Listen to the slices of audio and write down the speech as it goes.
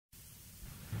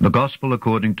The Gospel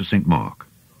according to St. Mark.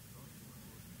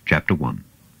 Chapter 1.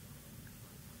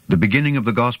 The beginning of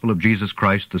the Gospel of Jesus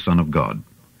Christ, the Son of God.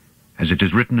 As it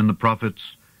is written in the prophets,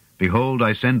 Behold,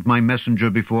 I send my messenger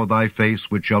before thy face,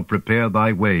 which shall prepare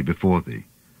thy way before thee.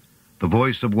 The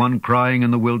voice of one crying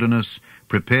in the wilderness,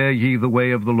 Prepare ye the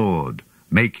way of the Lord,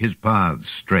 make his paths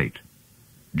straight.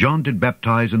 John did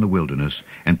baptize in the wilderness,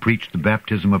 and preached the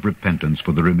baptism of repentance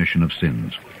for the remission of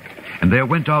sins. And there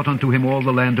went out unto him all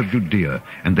the land of Judea,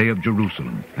 and they of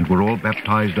Jerusalem, and were all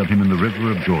baptized of him in the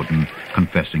river of Jordan,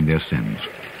 confessing their sins.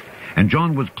 And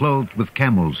John was clothed with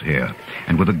camel's hair,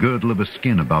 and with a girdle of a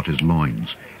skin about his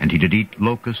loins, and he did eat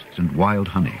locusts and wild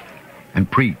honey, and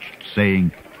preached,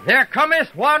 saying, There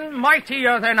cometh one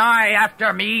mightier than I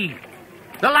after me,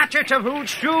 the latchet of whose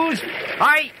shoes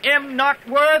I am not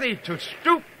worthy to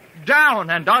stoop down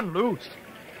and unloose.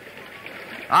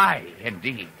 I,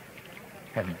 indeed,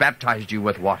 have baptized you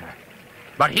with water,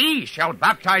 but he shall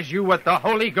baptize you with the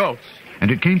Holy Ghost. And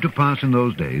it came to pass in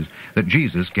those days that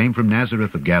Jesus came from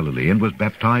Nazareth of Galilee, and was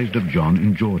baptized of John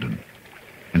in Jordan.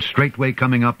 And straightway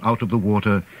coming up out of the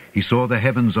water, he saw the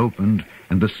heavens opened,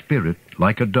 and the Spirit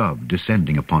like a dove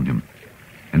descending upon him.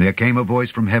 And there came a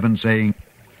voice from heaven, saying,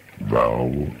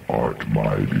 Thou art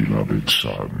my beloved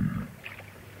Son,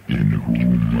 in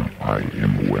whom I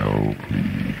am well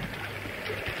pleased.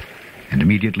 And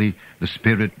immediately the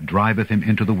Spirit driveth him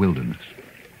into the wilderness.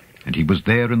 And he was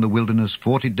there in the wilderness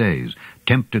 40 days,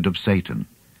 tempted of Satan,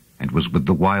 and was with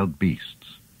the wild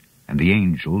beasts, and the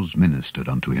angels ministered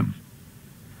unto him.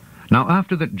 Now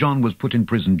after that John was put in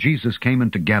prison, Jesus came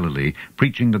into Galilee,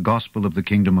 preaching the gospel of the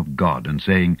kingdom of God, and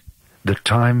saying, The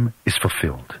time is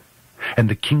fulfilled, and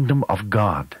the kingdom of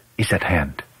God is at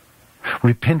hand.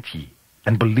 Repent ye,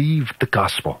 and believe the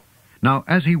gospel. Now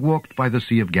as he walked by the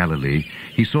sea of Galilee,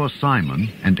 he saw Simon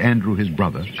and Andrew his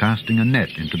brother casting a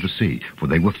net into the sea, for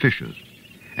they were fishers.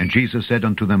 And Jesus said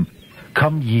unto them,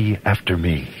 Come ye after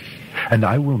me, and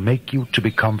I will make you to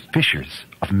become fishers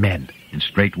of men. And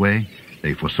straightway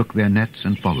they forsook their nets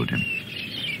and followed him.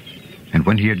 And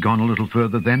when he had gone a little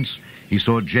further thence, he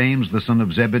saw James the son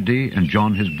of Zebedee and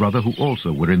John his brother, who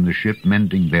also were in the ship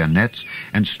mending their nets,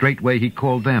 and straightway he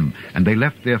called them, and they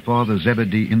left their father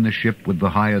Zebedee in the ship with the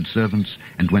hired servants,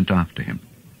 and went after him.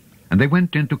 And they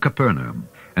went into Capernaum,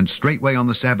 and straightway on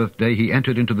the Sabbath day he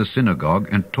entered into the synagogue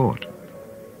and taught.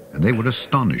 And they were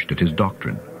astonished at his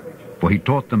doctrine, for he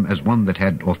taught them as one that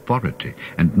had authority,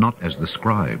 and not as the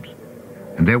scribes.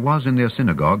 And there was in their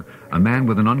synagogue a man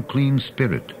with an unclean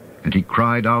spirit, and he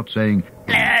cried out, saying,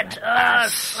 Let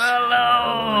us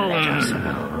alone.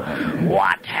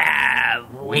 What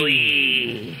have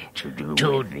we to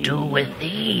do with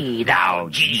thee, thou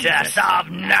Jesus of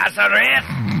Nazareth?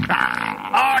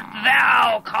 Art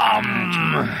thou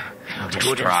come to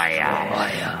destroy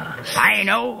us? I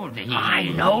know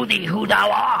thee who thou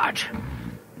art,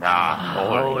 the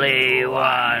Holy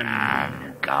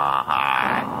One,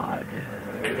 God.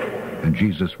 And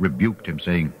Jesus rebuked him,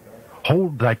 saying,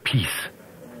 Hold thy peace,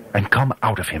 and come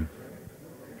out of him.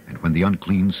 And when the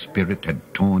unclean spirit had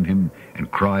torn him,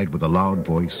 and cried with a loud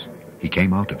voice, he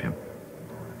came out of him.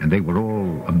 And they were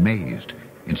all amazed,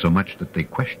 insomuch that they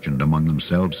questioned among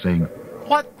themselves, saying,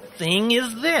 What thing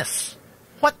is this?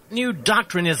 What new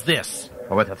doctrine is this?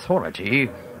 For with authority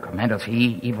commandeth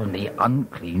he even the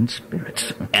unclean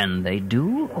spirits, And they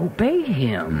do obey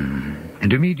him.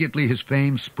 And immediately his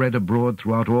fame spread abroad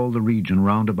throughout all the region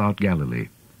round about Galilee.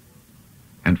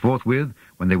 And forthwith,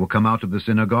 when they were come out of the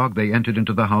synagogue, they entered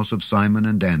into the house of Simon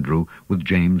and Andrew with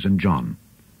James and John.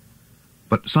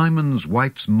 But Simon's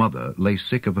wife's mother lay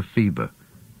sick of a fever,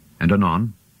 and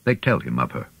anon they tell him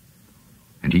of her.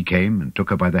 And he came and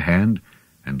took her by the hand,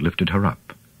 and lifted her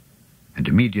up. And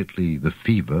immediately the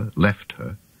fever left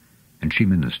her, and she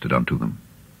ministered unto them.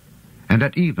 And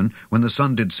at even, when the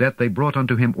sun did set, they brought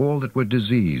unto him all that were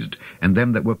diseased, and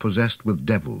them that were possessed with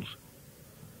devils.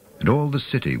 And all the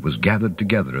city was gathered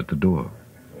together at the door.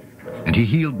 And he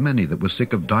healed many that were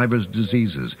sick of divers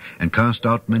diseases, and cast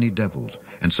out many devils,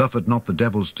 and suffered not the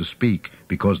devils to speak,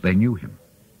 because they knew him.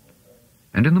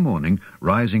 And in the morning,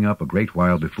 rising up a great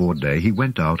while before day, he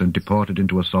went out and departed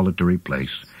into a solitary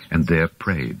place, and there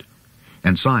prayed.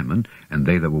 And Simon and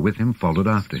they that were with him followed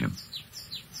after him.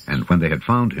 And when they had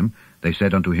found him, they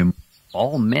said unto him,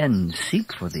 All men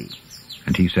seek for thee.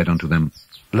 And he said unto them,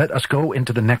 Let us go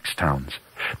into the next towns,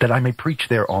 that I may preach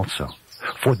there also.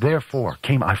 For therefore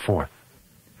came I forth.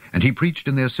 And he preached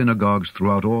in their synagogues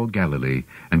throughout all Galilee,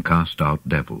 and cast out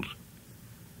devils.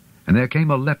 And there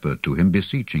came a leper to him,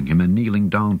 beseeching him, and kneeling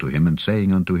down to him, and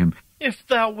saying unto him, If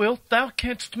thou wilt, thou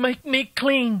canst make me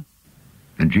clean.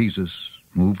 And Jesus,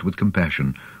 moved with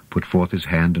compassion, put forth his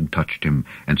hand and touched him,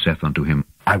 and saith unto him,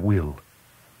 I will.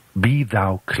 Be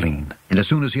thou clean. And as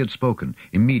soon as he had spoken,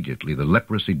 immediately the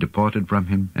leprosy departed from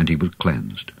him, and he was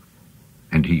cleansed.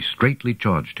 And he straitly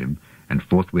charged him, and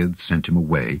forthwith sent him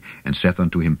away, and saith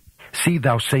unto him, See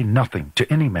thou say nothing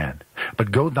to any man,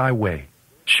 but go thy way,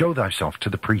 show thyself to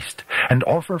the priest, and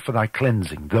offer for thy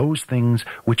cleansing those things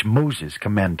which Moses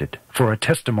commanded, for a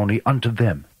testimony unto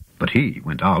them. But he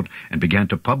went out, and began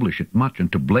to publish it much,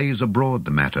 and to blaze abroad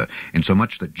the matter,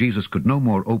 insomuch that Jesus could no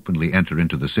more openly enter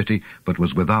into the city, but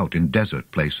was without in desert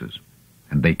places.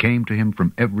 And they came to him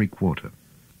from every quarter.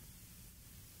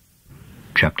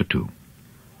 Chapter 2.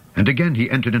 And again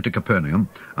he entered into Capernaum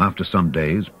after some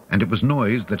days, and it was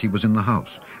noised that he was in the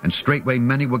house. And straightway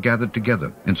many were gathered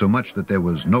together, insomuch that there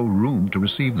was no room to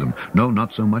receive them, no,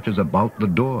 not so much as about the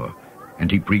door. And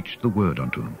he preached the word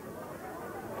unto them.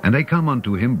 And they come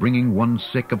unto him, bringing one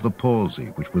sick of the palsy,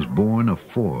 which was borne of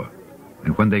 4.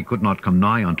 And when they could not come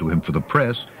nigh unto him for the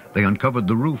press, they uncovered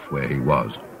the roof where he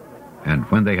was. And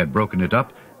when they had broken it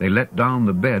up, they let down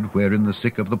the bed wherein the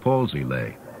sick of the palsy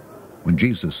lay. When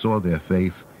Jesus saw their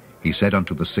faith, he said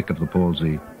unto the sick of the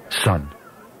palsy, Son,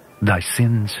 thy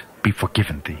sins be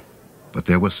forgiven thee. But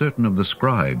there were certain of the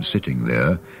scribes sitting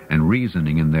there, and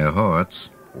reasoning in their hearts,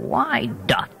 Why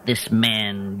doth this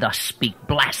man thus speak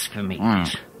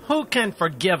blasphemies? Who can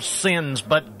forgive sins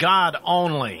but God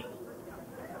only?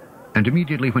 And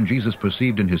immediately when Jesus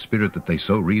perceived in his spirit that they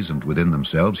so reasoned within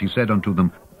themselves, he said unto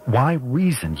them, Why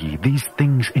reason ye these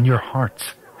things in your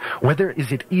hearts? Whether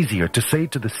is it easier to say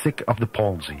to the sick of the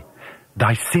palsy,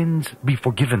 Thy sins be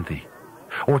forgiven thee,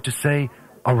 or to say,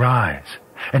 Arise,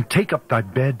 and take up thy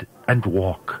bed and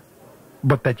walk?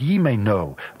 But that ye may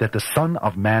know that the Son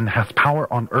of Man hath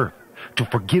power on earth to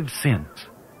forgive sins.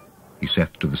 He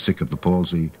saith to the sick of the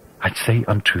palsy, I say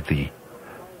unto thee,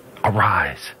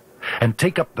 Arise, and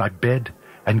take up thy bed,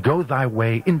 and go thy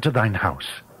way into thine house.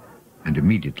 And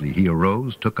immediately he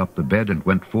arose, took up the bed, and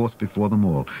went forth before them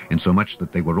all, insomuch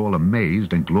that they were all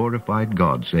amazed, and glorified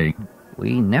God, saying,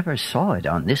 We never saw it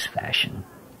on this fashion.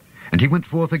 And he went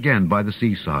forth again by the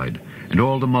seaside, and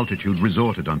all the multitude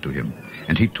resorted unto him,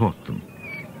 and he taught them.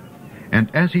 And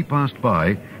as he passed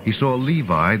by, he saw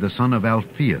Levi the son of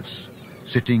Alphaeus,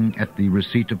 sitting at the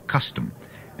receipt of custom,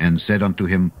 and said unto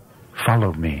him,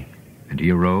 Follow me. And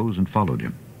he arose and followed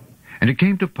him. And it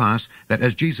came to pass that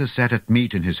as Jesus sat at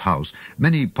meat in his house,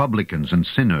 many publicans and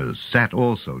sinners sat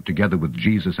also together with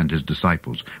Jesus and his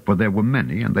disciples, for there were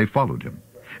many, and they followed him.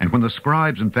 And when the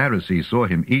scribes and Pharisees saw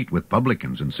him eat with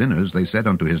publicans and sinners, they said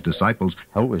unto his disciples,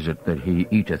 How is it that he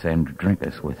eateth and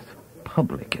drinketh with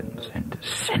publicans and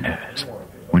sinners?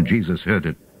 When Jesus heard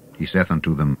it, he saith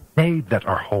unto them, They that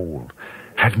are whole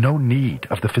have no need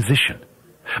of the physician,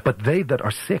 but they that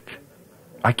are sick.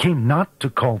 I came not to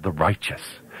call the righteous,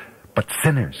 but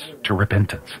sinners to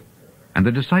repentance. And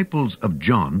the disciples of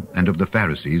John and of the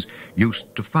Pharisees used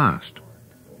to fast.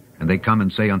 And they come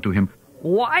and say unto him,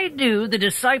 Why do the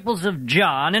disciples of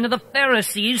John and of the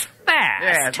Pharisees fast?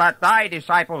 Yes, but thy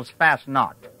disciples fast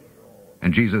not.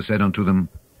 And Jesus said unto them,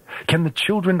 Can the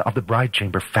children of the bride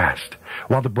chamber fast,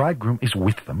 while the bridegroom is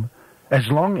with them? As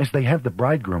long as they have the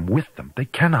bridegroom with them, they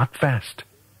cannot fast.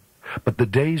 But the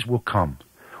days will come,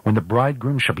 when the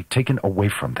bridegroom shall be taken away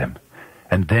from them,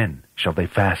 and then shall they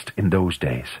fast in those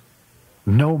days.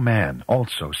 No man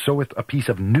also seweth a piece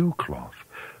of new cloth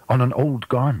on an old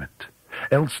garment,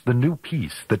 else the new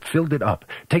piece that filled it up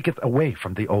taketh away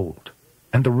from the old,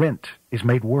 and the rent is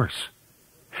made worse.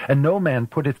 And no man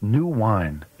putteth new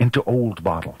wine into old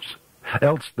bottles,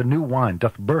 else the new wine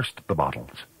doth burst the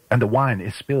bottles, and the wine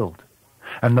is spilled,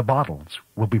 and the bottles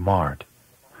will be marred.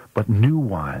 But new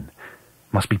wine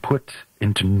must be put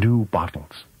into new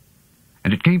bottles.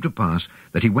 And it came to pass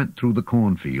that he went through the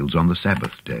cornfields on the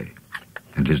Sabbath day.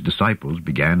 And his disciples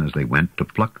began as they went to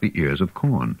pluck the ears of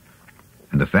corn.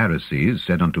 And the Pharisees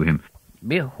said unto him,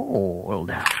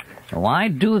 Behold, why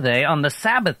do they on the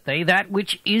Sabbath day that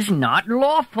which is not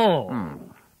lawful?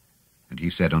 And he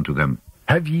said unto them,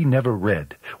 Have ye never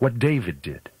read what David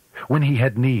did, when he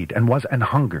had need and was an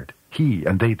hungered, he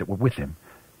and they that were with him,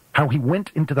 how he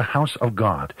went into the house of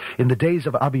God in the days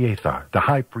of Abiathar the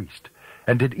high priest,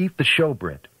 and did eat the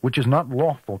showbread, which is not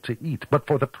lawful to eat, but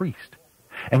for the priest,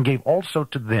 and gave also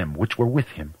to them which were with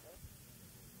him.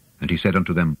 And he said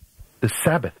unto them, The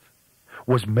Sabbath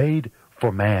was made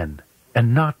for man,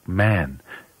 and not man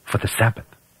for the Sabbath.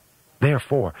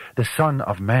 Therefore the Son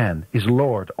of Man is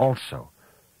Lord also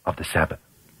of the Sabbath.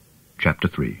 Chapter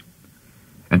 3.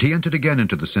 And he entered again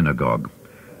into the synagogue,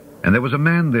 and there was a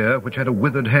man there which had a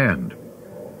withered hand.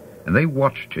 And they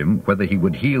watched him whether he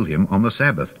would heal him on the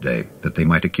Sabbath day, that they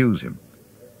might accuse him.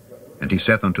 And he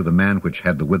saith unto the man which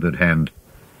had the withered hand,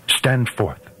 Stand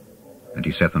forth. And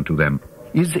he saith unto them,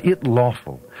 Is it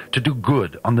lawful to do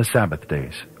good on the Sabbath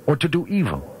days, or to do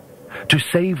evil, to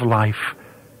save life,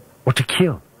 or to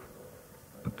kill?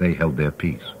 But they held their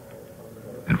peace.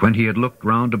 And when he had looked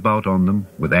round about on them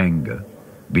with anger,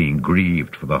 being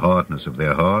grieved for the hardness of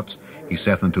their hearts, he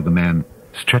saith unto the man,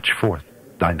 Stretch forth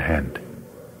thine hand.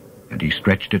 And he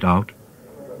stretched it out,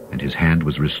 and his hand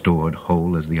was restored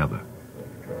whole as the other.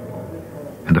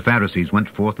 And the Pharisees went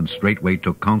forth and straightway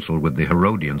took counsel with the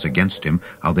Herodians against him,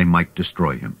 how they might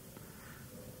destroy him.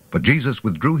 But Jesus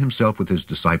withdrew himself with his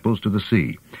disciples to the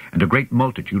sea, and a great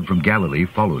multitude from Galilee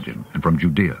followed him, and from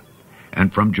Judea,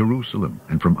 and from Jerusalem,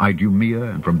 and from Idumea,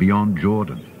 and from beyond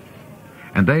Jordan.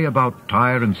 And they about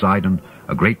Tyre and Sidon,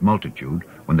 a great multitude,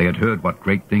 when they had heard what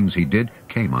great things he did,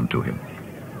 came unto him.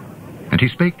 And he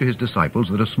spake to his disciples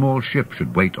that a small ship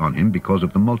should wait on him because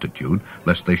of the multitude,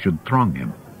 lest they should throng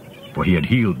him. For he had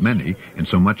healed many,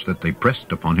 insomuch that they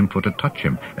pressed upon him for to touch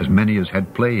him, as many as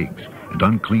had plagues, and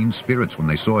unclean spirits, when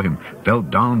they saw him, fell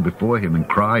down before him, and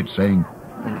cried, saying,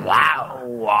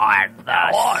 Thou art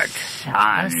the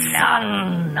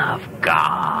Son of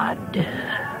God.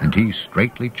 And he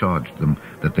straitly charged them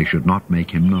that they should not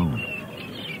make him known.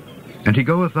 And he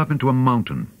goeth up into a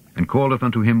mountain, and calleth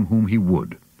unto him whom he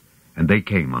would. And they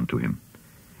came unto him.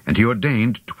 And he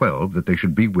ordained 12 that they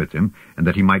should be with him, and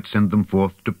that he might send them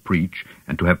forth to preach,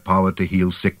 and to have power to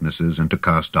heal sicknesses, and to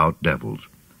cast out devils.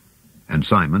 And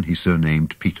Simon he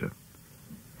surnamed Peter.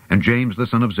 And James the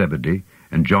son of Zebedee,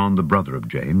 and John the brother of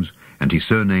James, and he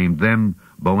surnamed them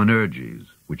Boanerges,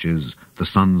 which is the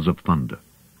sons of thunder.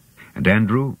 And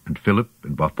Andrew, and Philip,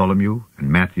 and Bartholomew, and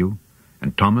Matthew,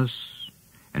 and Thomas,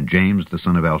 and James the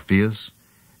son of Alphaeus,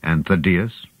 and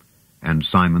Thaddeus, and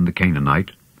Simon the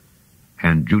Canaanite,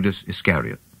 and Judas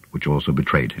Iscariot, which also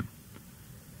betrayed him.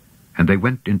 And they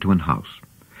went into an house,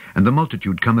 and the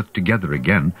multitude cometh together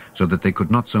again, so that they could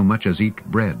not so much as eat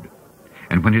bread.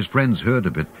 And when his friends heard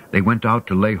of it, they went out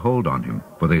to lay hold on him,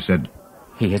 for they said,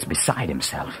 He is beside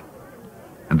himself.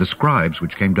 And the scribes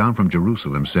which came down from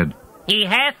Jerusalem said, He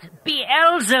hath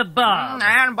Beelzebub.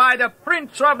 And by the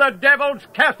prince of the devils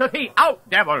casteth he out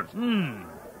devils.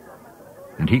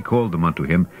 And he called them unto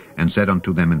him, and said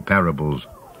unto them in parables,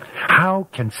 How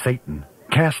can Satan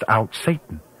cast out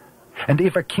Satan? And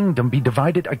if a kingdom be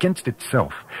divided against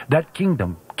itself, that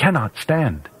kingdom cannot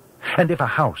stand. And if a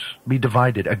house be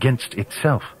divided against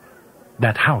itself,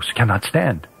 that house cannot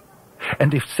stand.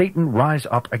 And if Satan rise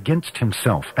up against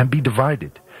himself and be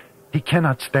divided, he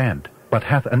cannot stand, but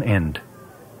hath an end.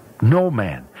 No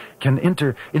man can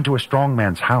enter into a strong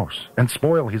man's house and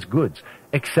spoil his goods,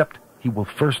 except he will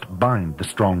first bind the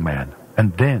strong man,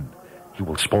 and then he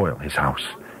will spoil his house.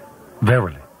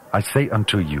 Verily, I say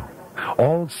unto you,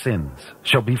 all sins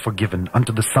shall be forgiven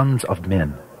unto the sons of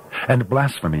men, and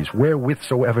blasphemies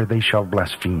wherewithsoever they shall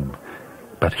blaspheme.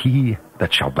 But he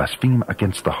that shall blaspheme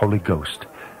against the Holy Ghost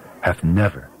hath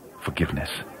never forgiveness,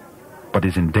 but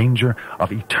is in danger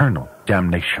of eternal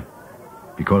damnation.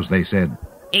 Because they said,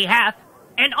 He hath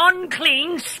an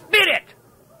unclean spirit.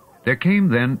 There came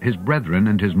then his brethren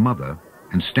and his mother,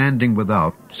 and standing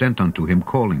without, sent unto him,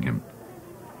 calling him.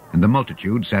 And the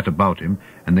multitude sat about him,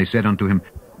 and they said unto him,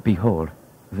 Behold,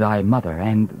 thy mother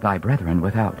and thy brethren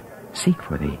without seek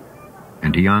for thee.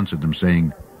 And he answered them,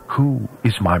 saying, Who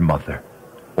is my mother,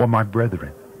 or my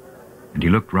brethren? And he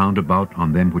looked round about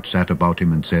on them which sat about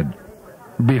him, and said,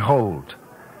 Behold,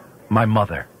 my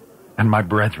mother and my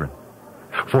brethren.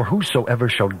 For whosoever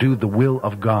shall do the will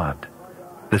of God,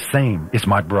 the same is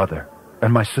my brother,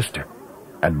 and my sister,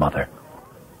 and mother.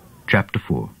 Chapter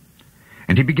 4.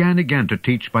 And he began again to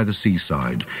teach by the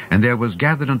seaside, and there was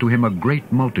gathered unto him a great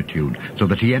multitude, so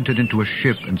that he entered into a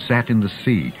ship and sat in the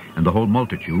sea, and the whole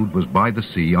multitude was by the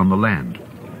sea on the land.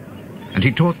 And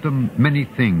he taught them many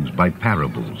things by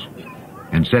parables,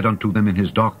 and said unto them in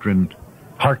his doctrine,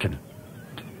 Hearken,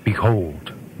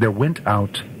 behold, there went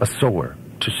out a sower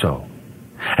to sow.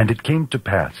 And it came to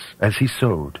pass, as he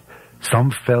sowed,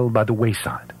 some fell by the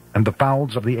wayside, and the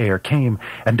fowls of the air came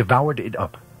and devoured it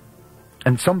up.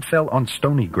 And some fell on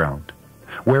stony ground,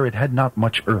 where it had not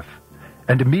much earth,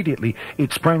 and immediately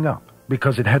it sprang up,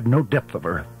 because it had no depth of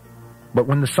earth. But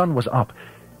when the sun was up,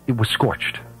 it was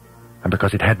scorched, and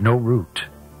because it had no root,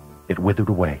 it withered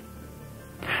away.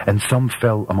 And some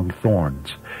fell among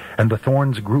thorns, and the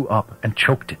thorns grew up and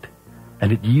choked it,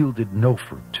 and it yielded no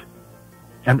fruit.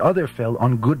 And other fell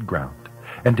on good ground,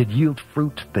 and did yield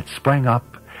fruit that sprang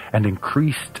up, and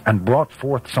increased, and brought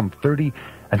forth some 30,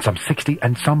 and some 60,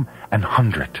 and some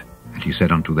 100. And he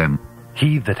said unto them,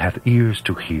 He that hath ears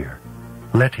to hear,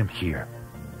 let him hear.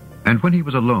 And when he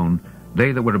was alone,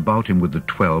 they that were about him with the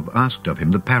 12 asked of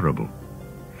him the parable.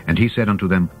 And he said unto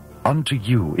them, Unto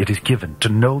you it is given to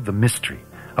know the mystery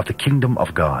of the kingdom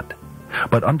of God.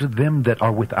 But unto them that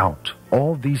are without,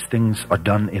 all these things are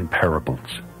done in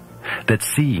parables, that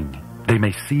seeing they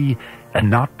may see and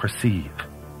not perceive,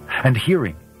 and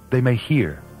hearing they may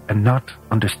hear and not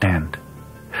understand,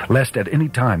 lest at any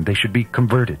time they should be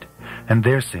converted, and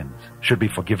their sins should be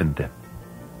forgiven them.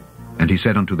 And he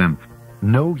said unto them,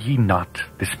 Know ye not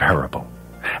this parable?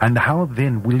 And how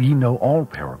then will ye know all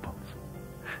parables?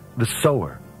 The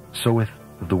sower soweth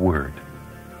the word.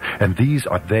 And these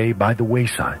are they by the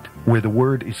wayside, where the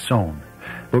word is sown.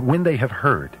 But when they have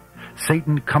heard,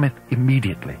 Satan cometh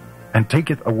immediately, and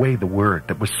taketh away the word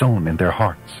that was sown in their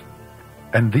hearts.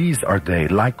 And these are they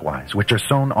likewise which are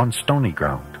sown on stony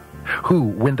ground, who,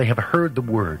 when they have heard the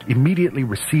word, immediately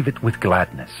receive it with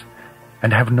gladness,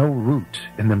 and have no root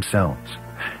in themselves,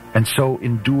 and so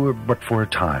endure but for a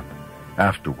time.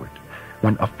 Afterward,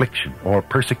 when affliction or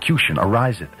persecution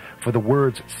ariseth for the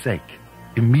word's sake,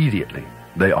 immediately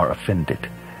they are offended.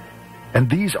 And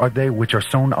these are they which are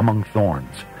sown among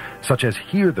thorns, such as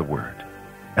hear the word,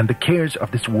 and the cares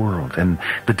of this world, and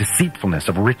the deceitfulness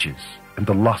of riches, and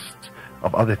the lusts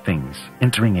of other things,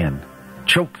 entering in,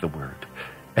 choke the word,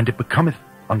 and it becometh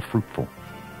unfruitful.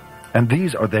 And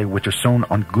these are they which are sown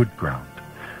on good ground,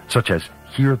 such as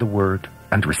hear the word,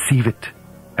 and receive it,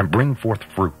 and bring forth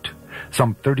fruit,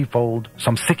 some 30-fold,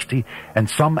 some 60, and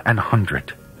some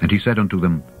 100. And he said unto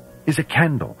them, Is a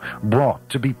candle brought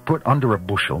to be put under a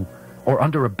bushel, or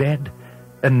under a bed,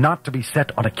 and not to be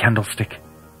set on a candlestick?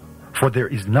 For there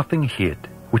is nothing hid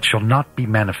which shall not be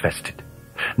manifested,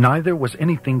 neither was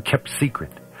anything kept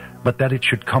secret, but that it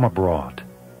should come abroad.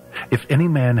 If any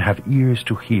man have ears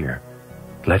to hear,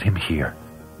 let him hear.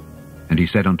 And he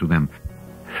said unto them,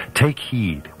 Take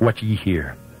heed what ye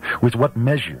hear. With what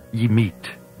measure ye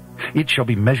meet, it shall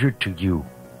be measured to you,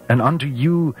 and unto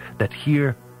you that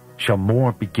hear shall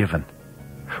more be given.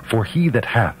 For he that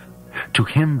hath, to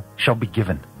him shall be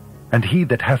given, and he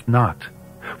that hath not,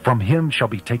 from him shall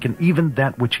be taken even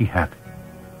that which he hath.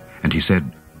 And he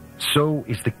said, So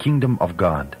is the kingdom of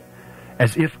God,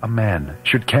 as if a man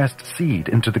should cast seed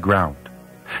into the ground,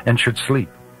 and should sleep,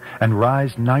 and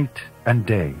rise night and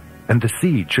day, and the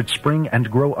seed should spring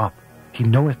and grow up, he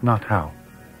knoweth not how.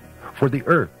 For the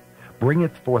earth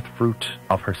bringeth forth fruit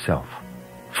of herself,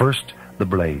 first the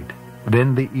blade,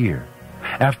 then the ear,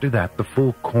 after that the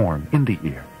full corn in the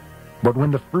ear. But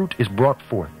when the fruit is brought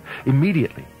forth,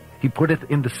 immediately he putteth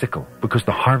in the sickle, because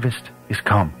the harvest is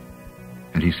come.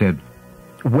 And he said,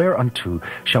 Whereunto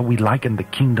shall we liken the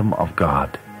kingdom of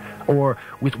God? Or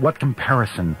with what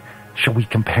comparison shall we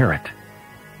compare it?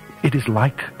 It is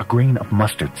like a grain of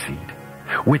mustard seed,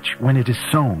 which, when it is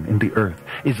sown in the earth,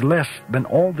 is less than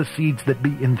all the seeds that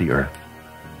be in the earth.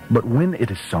 But when it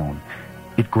is sown,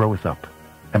 it groweth up,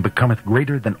 and becometh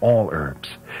greater than all herbs,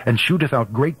 and shooteth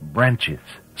out great branches,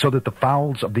 so that the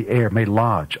fowls of the air may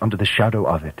lodge under the shadow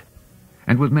of it.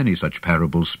 And with many such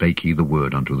parables spake he the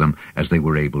word unto them, as they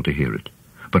were able to hear it.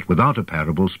 But without a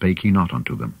parable spake he not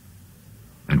unto them.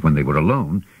 And when they were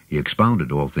alone, he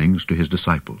expounded all things to his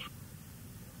disciples.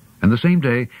 And the same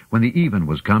day, when the even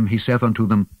was come, he saith unto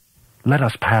them, Let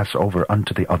us pass over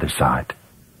unto the other side.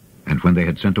 And when they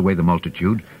had sent away the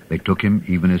multitude, they took him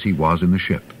even as he was in the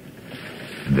ship.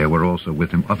 And there were also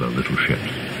with him other little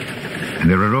ships. And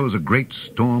there arose a great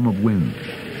storm of wind,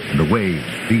 and the waves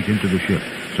beat into the ship,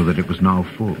 so that it was now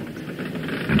full.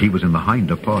 And he was in the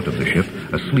hinder part of the ship,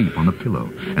 asleep on a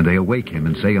pillow. And they awake him,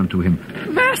 and say unto him,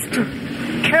 Master,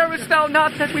 carest thou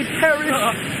not that we perish?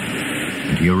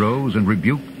 And he arose and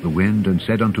rebuked the wind, and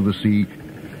said unto the sea,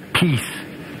 Peace,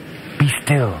 be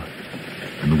still.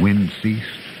 And the wind ceased,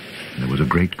 and there was a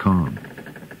great calm.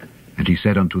 And he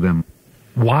said unto them,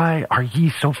 Why are ye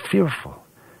so fearful?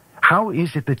 How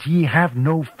is it that ye have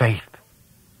no faith?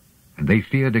 And they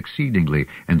feared exceedingly,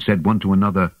 and said one to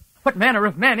another, What manner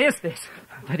of man is this,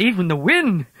 that even the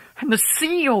wind and the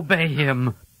sea obey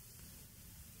him?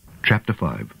 Chapter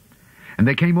 5. And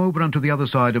they came over unto the other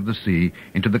side of the sea,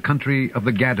 into the country of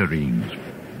the Gadarenes.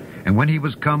 And when he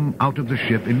was come out of the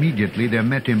ship, immediately there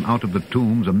met him out of the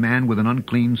tombs a man with an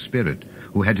unclean spirit,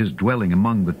 who had his dwelling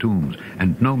among the tombs,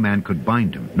 and no man could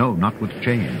bind him, no, not with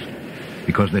chains,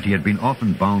 because that he had been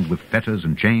often bound with fetters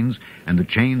and chains, and the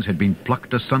chains had been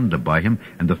plucked asunder by him,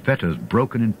 and the fetters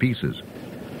broken in pieces.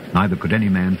 Neither could any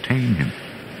man tame him.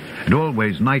 And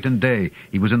always, night and day,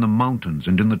 he was in the mountains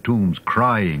and in the tombs,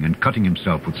 crying and cutting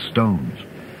himself with stones.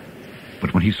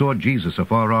 But when he saw Jesus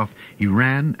afar off, he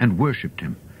ran and worshipped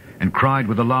him, and cried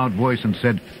with a loud voice, and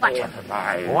said,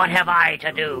 What have I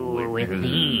to do with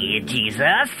thee,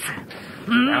 Jesus?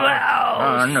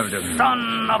 Thou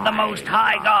Son of the Most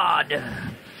High God,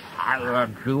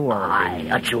 I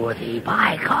adjure thee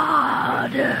by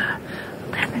God,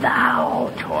 that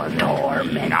thou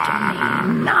torment me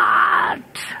not.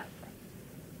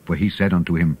 For he said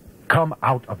unto him, Come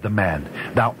out of the man,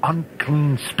 thou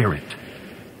unclean spirit.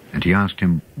 And he asked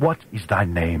him, What is thy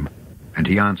name? And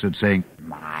he answered, saying,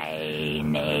 My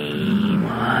name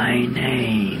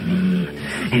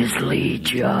is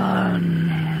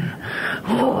Legion,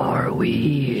 for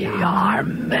we are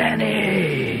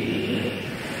many.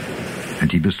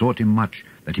 And he besought him much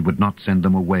that he would not send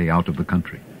them away out of the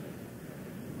country.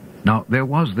 Now there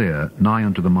was there, nigh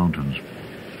unto the mountains,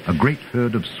 a great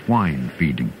herd of swine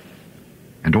feeding.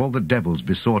 And all the devils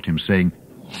besought him, saying,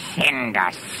 Send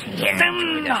us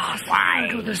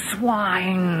into the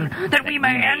swine, that we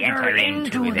may enter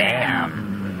into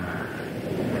them.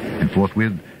 And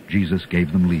forthwith Jesus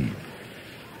gave them leave.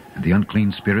 And the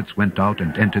unclean spirits went out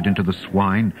and entered into the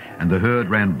swine, and the herd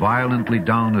ran violently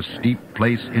down a steep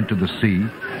place into the sea.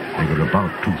 They were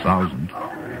about 2,000,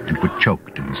 and were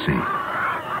choked in the sea.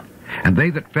 And they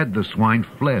that fed the swine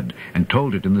fled, and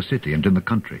told it in the city and in the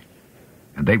country.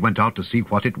 And they went out to see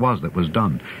what it was that was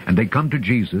done. And they come to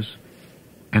Jesus,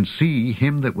 and see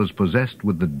him that was possessed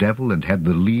with the devil and had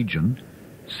the legion,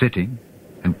 sitting,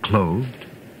 and clothed,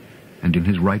 and in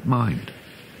his right mind.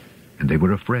 And they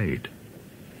were afraid.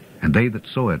 And they that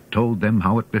saw it told them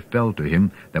how it befell to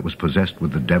him that was possessed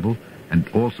with the devil, and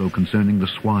also concerning the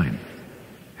swine.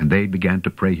 And they began to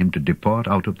pray him to depart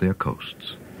out of their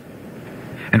coasts.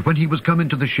 And when he was come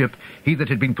into the ship, he that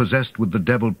had been possessed with the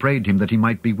devil prayed him that he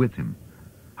might be with him.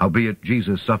 Howbeit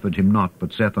Jesus suffered him not,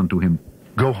 but saith unto him,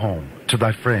 Go home to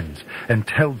thy friends, and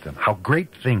tell them how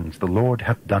great things the Lord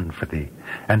hath done for thee,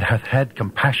 and hath had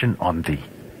compassion on thee.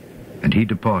 And he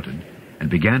departed, and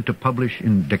began to publish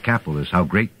in Decapolis how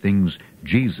great things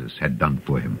Jesus had done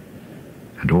for him.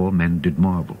 And all men did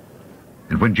marvel.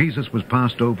 And when Jesus was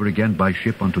passed over again by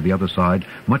ship unto the other side,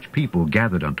 much people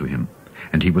gathered unto him,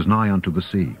 and he was nigh unto the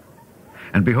sea.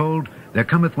 And behold, there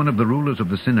cometh one of the rulers of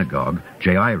the synagogue,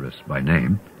 Jairus by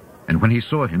name, and when he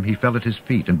saw him, he fell at his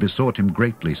feet, and besought him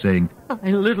greatly, saying,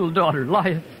 Thy little daughter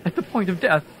lieth at the point of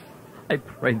death. I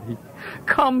pray thee,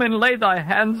 come and lay thy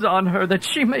hands on her, that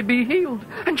she may be healed,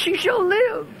 and she shall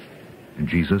live. And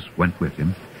Jesus went with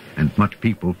him, and much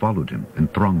people followed him,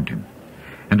 and thronged him.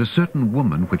 And a certain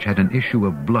woman which had an issue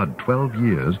of blood 12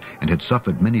 years, and had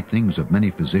suffered many things of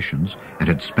many physicians, and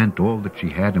had spent all that she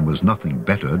had, and was nothing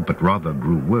bettered, but rather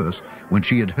grew worse, when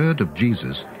she had heard of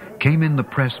Jesus, came in the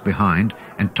press behind,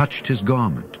 and touched his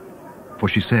garment. For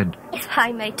she said, If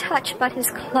I may touch but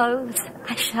his clothes,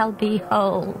 I shall be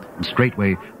whole. And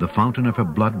straightway the fountain of her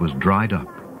blood was dried up,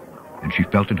 and she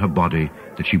felt in her body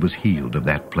that she was healed of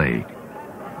that plague.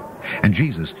 And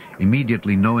Jesus,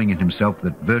 immediately knowing in himself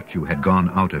that virtue had gone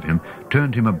out of him,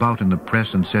 turned him about in the press,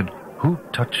 and said, Who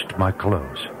touched my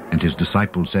clothes? And his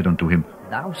disciples said unto him,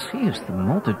 Thou seest the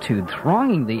multitude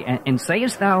thronging thee, and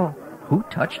sayest thou, Who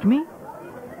touched me?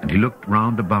 And he looked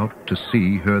round about to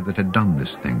see her that had done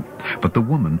this thing. But the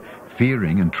woman,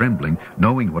 fearing and trembling,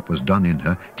 knowing what was done in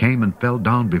her, came and fell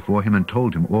down before him, and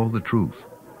told him all the truth.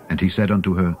 And he said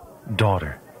unto her,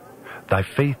 Daughter, thy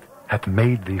faith hath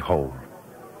made thee whole.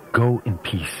 Go in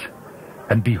peace,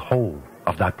 and be whole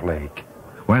of thy plague.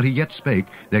 While he yet spake,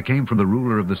 there came from the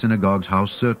ruler of the synagogue's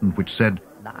house certain which said,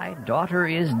 Thy daughter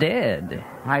is dead.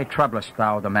 Why troublest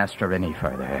thou the master any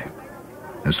further?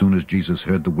 As soon as Jesus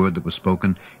heard the word that was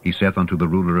spoken, he saith unto the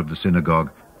ruler of the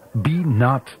synagogue, Be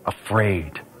not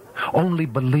afraid, only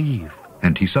believe.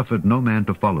 And he suffered no man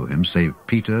to follow him, save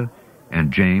Peter,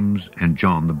 and James, and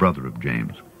John, the brother of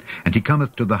James. And he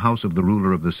cometh to the house of the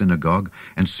ruler of the synagogue,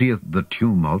 and seeth the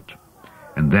tumult,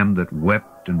 and them that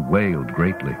wept and wailed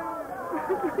greatly.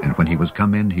 And when he was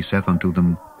come in, he saith unto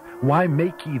them, Why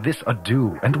make ye this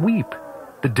ado, and weep?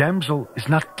 The damsel is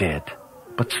not dead,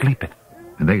 but sleepeth.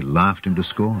 And they laughed him to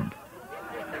scorn.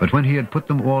 But when he had put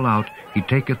them all out, he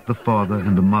taketh the father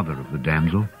and the mother of the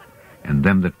damsel, and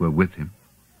them that were with him,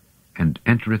 and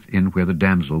entereth in where the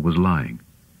damsel was lying.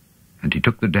 And he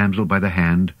took the damsel by the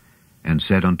hand, and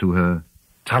said unto her,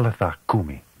 Talitha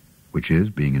cumi, which is,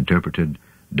 being interpreted,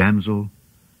 Damsel,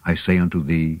 I say unto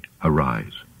thee,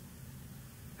 arise.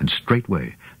 And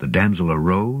straightway the damsel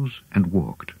arose and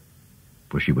walked,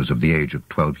 for she was of the age of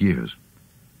 12 years.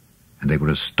 And they were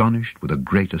astonished with a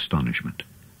great astonishment.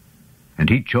 And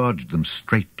he charged them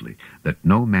straitly that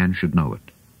no man should know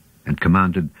it, and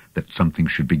commanded that something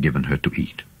should be given her to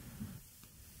eat.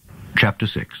 Chapter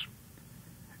 6.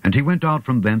 And he went out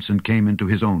from thence and came into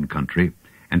his own country,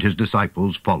 and his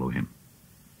disciples follow him.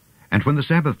 And when the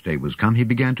Sabbath day was come, he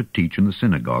began to teach in the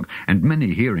synagogue, and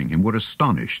many hearing him were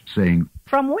astonished, saying,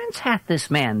 From whence hath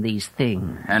this man these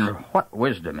things? And what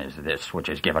wisdom is this which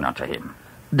is given unto him?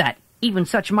 That even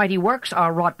such mighty works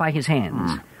are wrought by his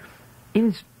hands.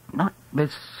 Is not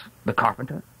this the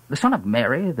carpenter, the son of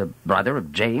Mary, the brother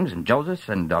of James and Joseph,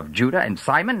 and of Judah and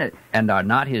Simon? And are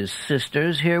not his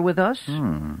sisters here with us?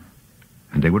 And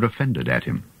they were offended at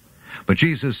him. But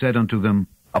Jesus said unto them,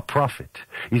 A prophet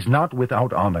is not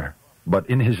without honor, but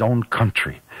in his own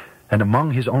country, and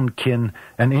among his own kin,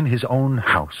 and in his own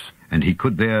house. And he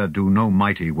could there do no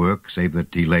mighty work, save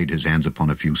that he laid his hands upon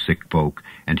a few sick folk,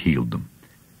 and healed them.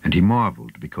 And he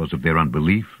marveled because of their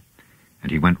unbelief,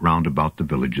 and he went round about the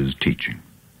villages teaching.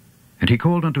 And he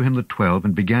called unto him the 12,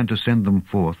 and began to send them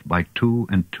forth by 2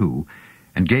 and 2,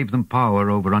 and gave them power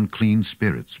over unclean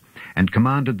spirits, and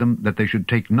commanded them that they should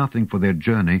take nothing for their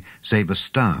journey, save a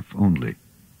staff only,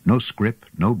 no scrip,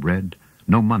 no bread,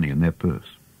 no money in their purse,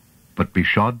 but be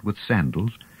shod with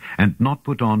sandals, and not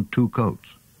put on 2 coats.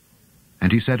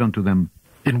 And he said unto them,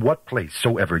 In what place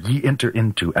soever ye enter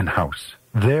into an house,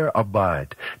 there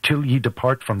abide, till ye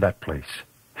depart from that place.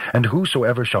 And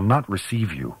whosoever shall not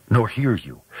receive you, nor hear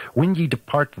you, when ye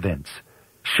depart thence,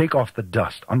 shake off the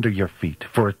dust under your feet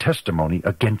for a testimony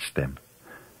against them.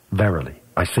 Verily,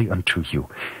 I say unto you,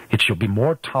 it shall be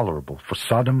more tolerable for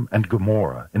Sodom and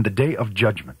Gomorrah in the day of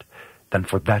judgment than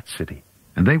for that city.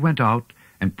 And they went out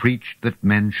and preached that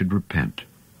men should repent.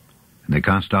 And they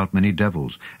cast out many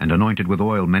devils, and anointed with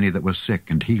oil many that were sick,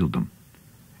 and healed them.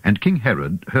 And King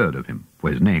Herod heard of him,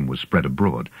 for his name was spread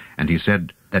abroad, and he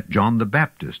said that John the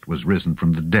Baptist was risen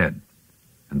from the dead,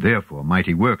 and therefore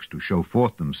mighty works do show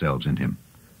forth themselves in him.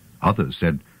 Others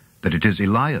said that it is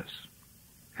Elias,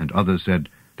 and others said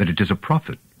that it is a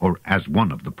prophet, or as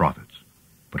one of the prophets.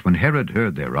 But when Herod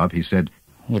heard thereof, he said,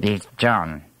 It is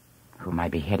John, whom I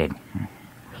beheaded.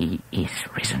 He is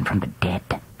risen from the dead.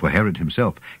 For Herod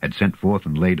himself had sent forth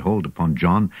and laid hold upon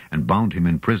John, and bound him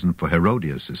in prison for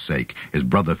Herodias' sake, his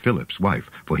brother Philip's wife,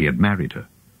 for he had married her.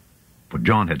 For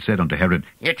John had said unto Herod,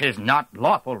 It is not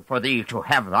lawful for thee to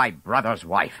have thy brother's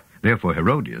wife. Therefore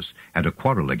Herodias had a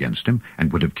quarrel against him,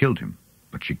 and would have killed him.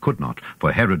 But she could not,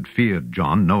 for Herod feared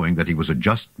John, knowing that he was a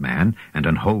just man and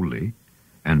unholy,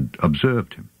 and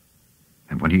observed him.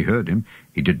 And when he heard him,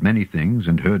 he did many things,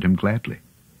 and heard him gladly.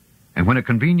 And when a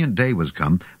convenient day was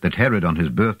come, that Herod on his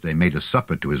birthday made a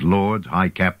supper to his lords, high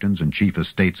captains, and chief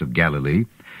estates of Galilee,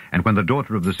 and when the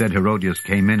daughter of the said Herodias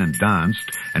came in and danced,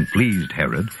 and pleased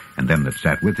Herod, and them that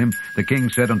sat with him, the king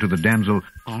said unto the damsel,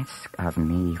 Ask of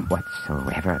me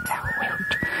whatsoever thou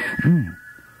wilt,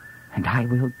 and I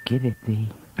will give it thee.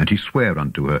 And he sware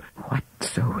unto her,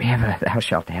 Whatsoever thou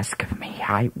shalt ask of me,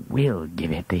 I will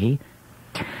give it thee,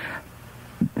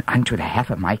 unto the half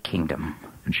of my kingdom.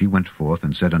 And she went forth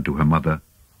and said unto her mother,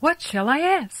 What shall I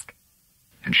ask?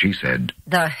 And she said,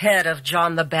 The head of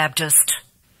John the Baptist.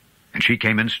 And she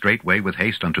came in straightway with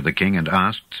haste unto the king, and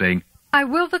asked, saying, I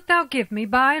will that thou give me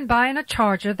by and by in a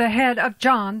charger the head of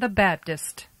John the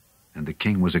Baptist. And the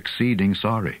king was exceeding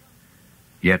sorry.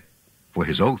 Yet for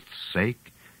his oath's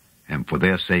sake, and for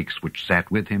their sakes which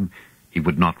sat with him, he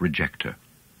would not reject her.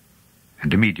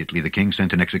 And immediately the king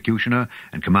sent an executioner,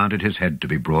 and commanded his head to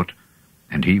be brought.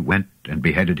 And he went and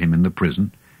beheaded him in the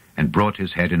prison, and brought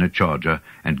his head in a charger,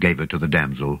 and gave it to the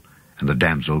damsel, and the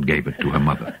damsel gave it to her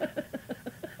mother.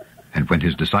 And when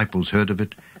his disciples heard of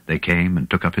it, they came and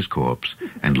took up his corpse,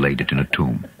 and laid it in a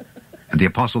tomb. And the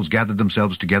apostles gathered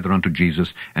themselves together unto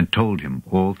Jesus, and told him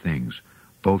all things,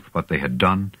 both what they had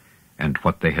done, and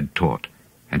what they had taught.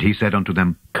 And he said unto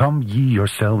them, Come ye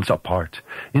yourselves apart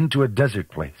into a desert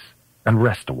place, and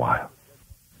rest a while.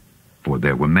 For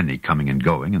there were many coming and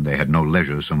going, and they had no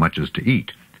leisure so much as to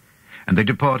eat. And they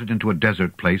departed into a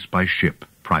desert place by ship,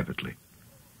 privately.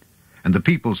 And the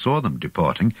people saw them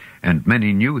departing, and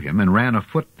many knew him, and ran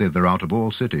afoot thither out of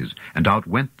all cities, and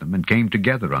outwent them, and came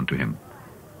together unto him.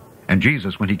 And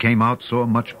Jesus, when he came out, saw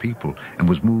much people, and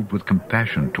was moved with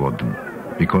compassion toward them,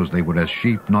 because they were as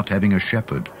sheep not having a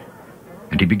shepherd.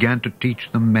 And he began to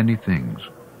teach them many things.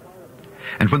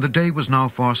 And when the day was now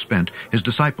far spent, his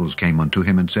disciples came unto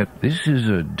him and said, This is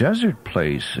a desert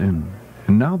place, and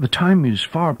now the time is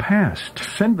far past.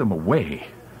 Send them away,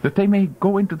 that they may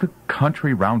go into the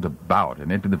country round about,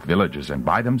 and into the villages, and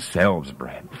buy themselves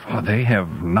bread. For they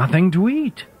have nothing to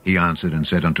eat. He answered and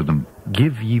said unto them,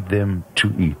 Give ye them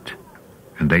to eat.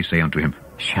 And they say unto him,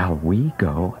 Shall we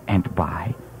go and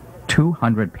buy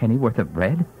 200 penny worth of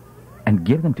bread, and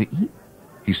give them to eat?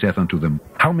 He saith unto them,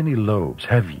 How many loaves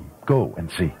have ye? Go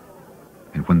and see.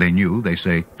 And when they knew, they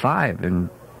say, 5 and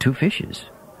 2 fishes.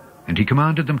 And he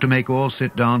commanded them to make all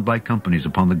sit down by companies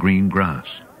upon the green grass.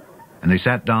 and they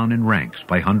sat down in ranks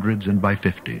by hundreds and by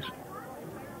 50s.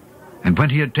 And when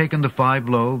he had taken the 5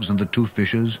 loaves and the 2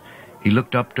 fishes, he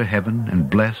looked up to heaven and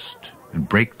blessed and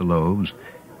brake the loaves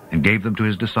and gave them to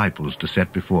his disciples to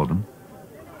set before them,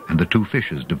 and the 2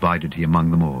 fishes divided he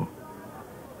among them all.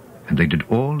 And they did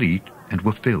all eat and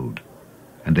were filled,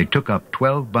 and they took up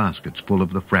 12 baskets full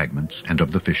of the fragments and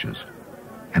of the fishes.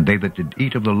 And they that did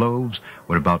eat of the loaves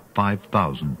were about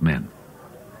 5,000 men.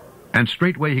 And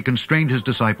straightway he constrained his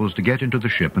disciples to get into the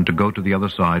ship and to go to the other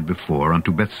side before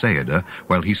unto Bethsaida,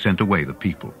 while he sent away the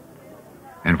people.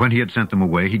 And when he had sent them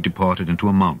away, he departed into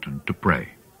a mountain to pray.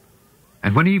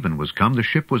 And when even was come, the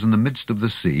ship was in the midst of the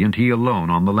sea, and he alone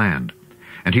on the land.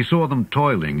 And he saw them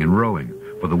toiling and rowing,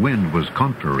 for the wind was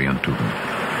contrary unto them.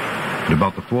 And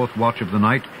about the 4th watch of the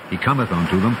night he cometh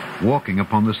unto them, walking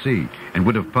upon the sea, and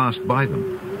would have passed by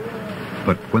them.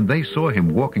 But when they saw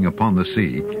him walking upon the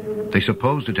sea, they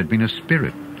supposed it had been a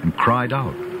spirit, and cried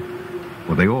out.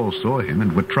 For they all saw him,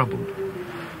 and were troubled.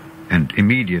 And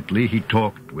immediately he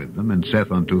talked with them, and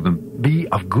saith unto them, Be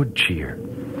of good cheer.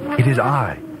 It is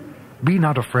I. Be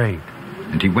not afraid.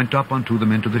 And he went up unto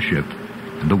them into the ship,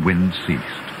 and the wind ceased.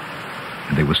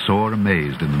 And they were sore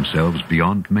amazed in themselves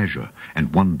beyond measure,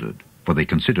 and wondered, for they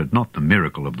considered not the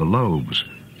miracle of the loaves,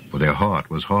 for their heart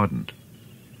was hardened.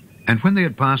 And when they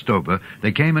had passed over,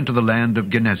 they came into the land of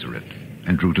Gennesaret,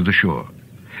 and drew to the shore.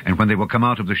 And when they were come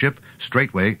out of the ship,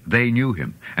 straightway they knew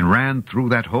him, and ran through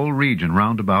that whole region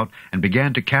round about, and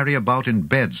began to carry about in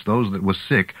beds those that were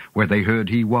sick, where they heard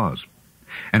he was.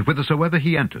 And whithersoever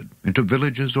he entered, into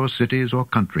villages or cities or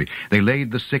country, they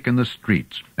laid the sick in the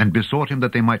streets, and besought him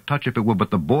that they might touch if it were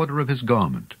but the border of his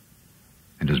garment.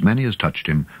 And as many as touched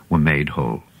him were made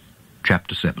whole.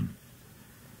 Chapter 7.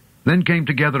 Then came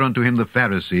together unto him the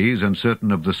Pharisees and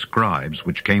certain of the scribes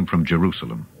which came from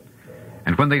Jerusalem.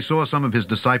 And when they saw some of his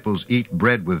disciples eat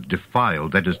bread with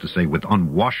defiled, that is to say, with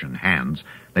unwashen hands,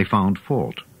 they found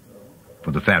fault.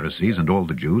 For the Pharisees and all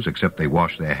the Jews, except they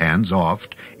wash their hands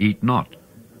oft, eat not,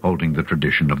 holding the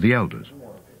tradition of the elders.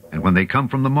 And when they come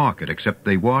from the market, except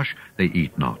they wash, they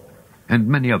eat not. And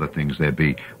many other things there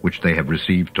be, which they have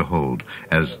received to hold,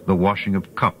 as the washing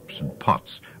of cups and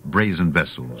pots, brazen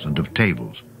vessels, and of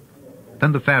tables.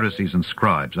 Then the Pharisees and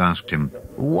scribes asked him,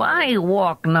 Why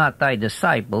walk not thy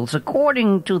disciples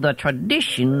according to the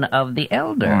tradition of the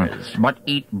elders, but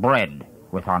eat bread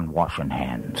with unwashen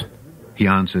hands? He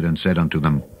answered and said unto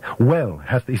them, Well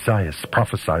hath Esaias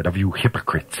prophesied of you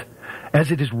hypocrites, as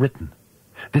it is written,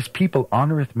 This people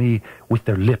honoureth me with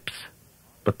their lips,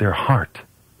 but their heart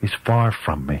is far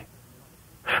from me.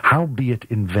 Howbeit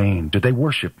in vain do they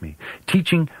worship me,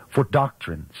 teaching for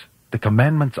doctrines the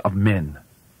commandments of men.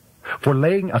 For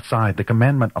laying aside the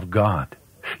commandment of God,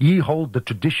 ye hold the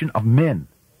tradition of men,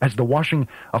 as the washing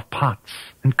of pots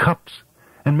and cups,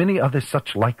 and many other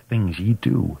such like things ye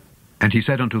do. And he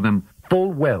said unto them,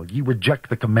 Full well ye reject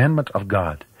the commandment of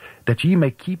God, that ye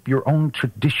may keep your own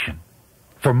tradition.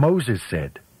 For Moses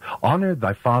said, Honour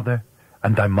thy father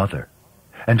and thy mother,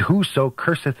 and whoso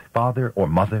curseth father or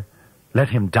mother, let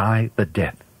him die the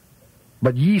death.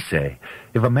 But ye say,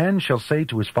 If a man shall say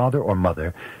to his father or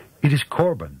mother, It is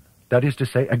Corban, that is to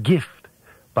say, a gift,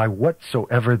 by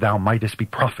whatsoever thou mightest be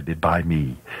profited by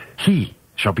me, he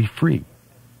shall be free.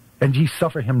 And ye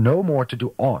suffer him no more to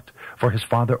do aught for his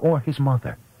father or his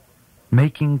mother,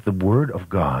 making the word of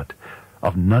God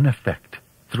of none effect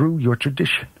through your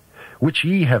tradition, which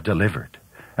ye have delivered,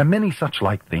 and many such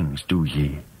like things do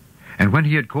ye. And when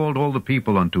he had called all the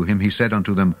people unto him, he said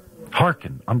unto them,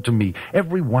 Hearken unto me,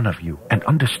 every one of you, and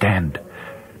understand,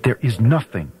 there is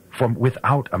nothing from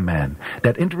without a man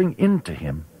that entering into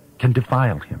him can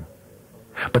defile him.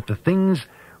 But the things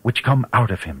which come out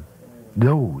of him,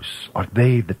 those are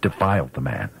they that defile the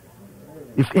man.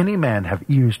 If any man have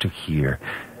ears to hear,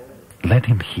 let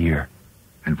him hear.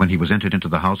 And when he was entered into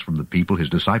the house from the people, his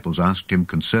disciples asked him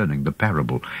concerning the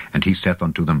parable. And he saith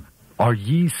unto them, Are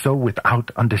ye so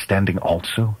without understanding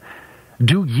also?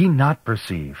 Do ye not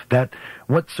perceive that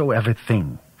whatsoever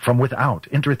thing from without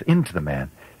entereth into the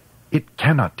man, it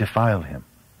cannot defile him,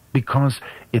 because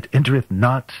it entereth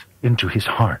not into his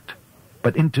heart,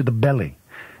 but into the belly,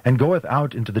 and goeth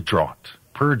out into the draught,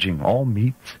 purging all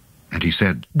meats? And he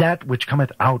said, That which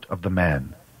cometh out of the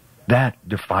man, that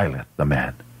defileth the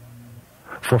man.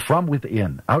 For from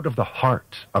within, out of the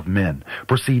heart of men,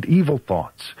 proceed evil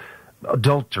thoughts,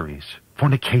 adulteries,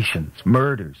 fornications,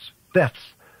 murders,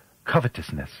 thefts,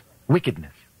 covetousness,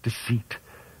 wickedness, deceit,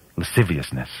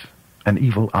 lasciviousness, an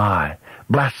evil eye,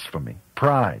 blasphemy,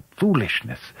 pride,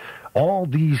 foolishness. All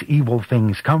these evil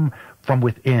things come from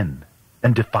within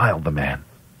and defile the man.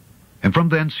 And from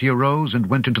thence he arose and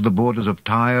went into the borders of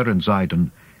Tyre and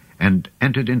Zidon, and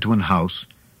entered into an house,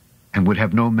 and would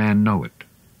have no man know it.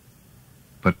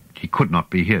 But he could not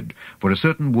be hid, for a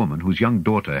certain woman whose young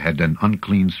daughter had an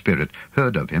unclean spirit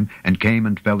heard of him, and came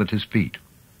and fell at his feet.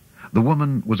 The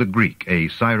woman was a Greek, a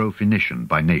Syrophoenician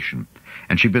by nation,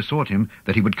 and she besought him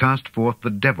that he would cast forth the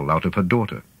devil out of her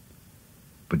daughter.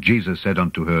 But Jesus said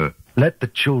unto her, Let the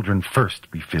children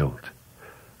first be filled.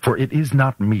 For it is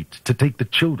not meet to take the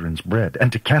children's bread,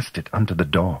 and to cast it unto the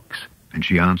dogs. And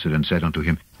she answered and said unto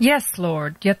him, Yes,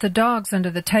 Lord, yet the dogs under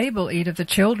the table eat of the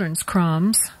children's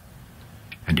crumbs.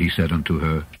 And he said unto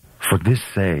her, For this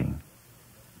saying,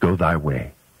 Go thy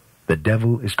way, the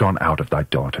devil is gone out of thy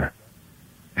daughter.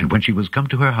 And when she was come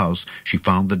to her house, she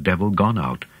found the devil gone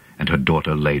out, and her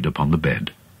daughter laid upon the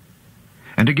bed.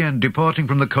 And again, departing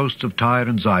from the coasts of Tyre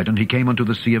and Zidon, he came unto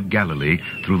the sea of Galilee,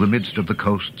 through the midst of the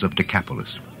coasts of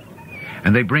Decapolis.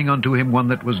 And they bring unto him one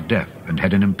that was deaf, and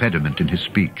had an impediment in his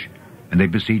speech, and they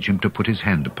beseech him to put his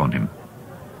hand upon him.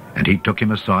 And he took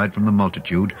him aside from the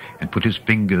multitude, and put his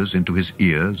fingers into his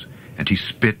ears, and he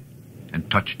spit, and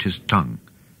touched his tongue.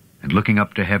 And looking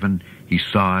up to heaven, he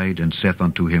sighed, and saith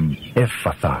unto him,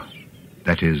 Ephphatha,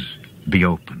 that is, be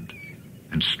opened.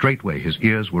 And straightway his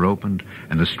ears were opened,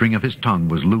 and the string of his tongue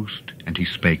was loosed, and he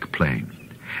spake plain.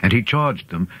 And he charged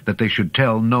them that they should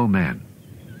tell no man.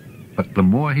 But the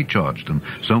more he charged them,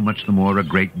 so much the more a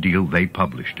great deal they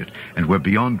published it, and were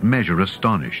beyond measure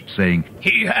astonished, saying,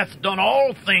 He hath done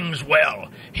all things well.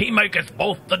 He maketh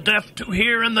both the deaf to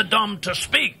hear and the dumb to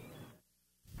speak.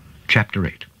 Chapter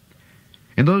 8.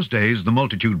 In those days, the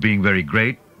multitude being very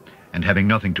great, and having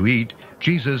nothing to eat,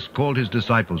 Jesus called his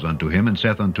disciples unto him, and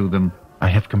saith unto them, I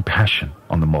have compassion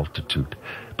on the multitude,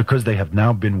 because they have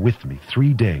now been with me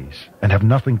 3 days, and have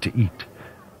nothing to eat.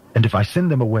 And if I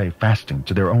send them away fasting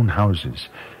to their own houses,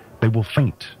 they will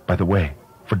faint by the way,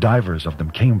 for divers of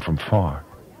them came from far.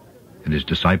 And his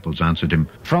disciples answered him,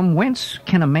 From whence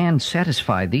can a man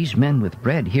satisfy these men with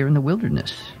bread here in the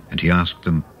wilderness? And he asked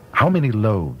them, How many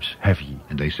loaves have ye?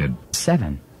 And they said,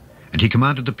 7. And he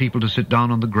commanded the people to sit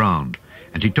down on the ground.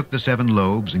 And he took the 7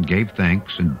 loaves, and gave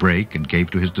thanks, and brake, and gave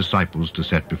to his disciples to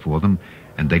set before them,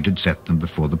 and they did set them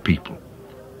before the people.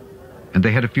 And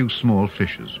they had a few small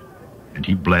fishes. And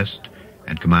he blessed,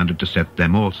 and commanded to set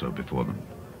them also before them.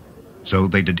 So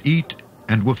they did eat,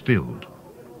 and were filled.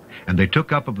 And they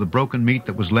took up of the broken meat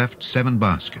that was left 7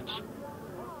 baskets.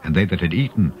 And they that had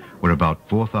eaten were about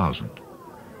 4,000.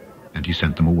 And he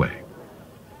sent them away.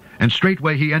 And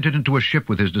straightway he entered into a ship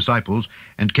with his disciples,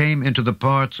 and came into the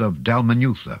parts of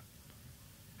Dalmanutha.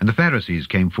 And the Pharisees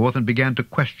came forth, and began to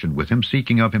question with him,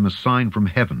 seeking of him a sign from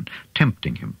heaven,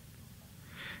 tempting him.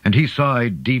 And he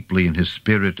sighed deeply in his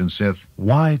spirit, and saith,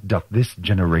 Why doth this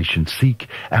generation seek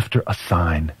after a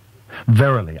sign?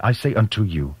 Verily, I say unto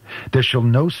you, there shall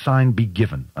no sign be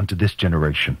given unto this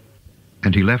generation.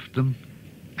 And he left them,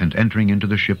 and entering into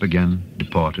the ship again,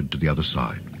 departed to the other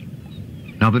side.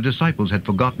 Now the disciples had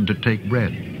forgotten to take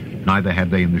bread, neither had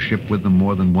they in the ship with them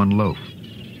more than 1 loaf.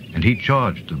 And he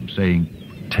charged them, saying,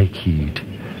 Take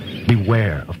heed,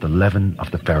 beware of the leaven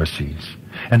of the Pharisees,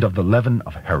 and of the leaven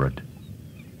of Herod.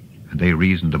 And they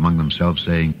reasoned among themselves,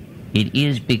 saying, It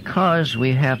is because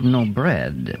we have no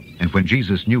bread. And when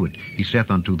Jesus knew it, he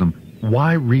saith unto them,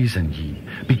 Why reason ye,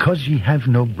 because ye have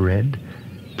no bread?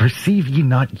 Perceive ye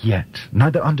not yet,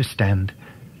 neither understand?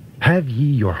 Have ye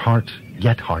your heart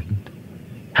yet hardened?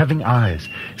 Having eyes,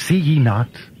 see ye not,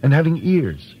 and having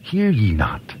ears, hear ye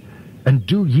not, and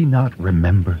do ye not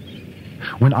remember?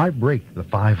 When I brake the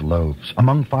 5 loaves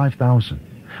among 5,000,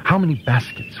 how many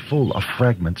baskets full of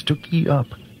fragments took ye up?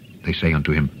 They say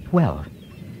unto him, 12.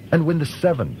 And when the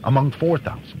 7 among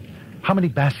 4,000, how many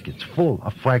baskets full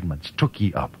of fragments took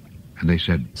ye up? And they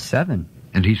said, 7.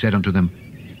 And he said unto them,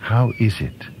 How is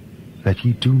it that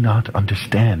ye do not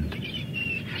understand?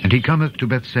 And he cometh to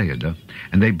Bethsaida,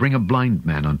 and they bring a blind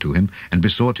man unto him, and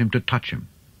besought him to touch him.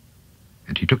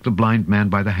 And he took the blind man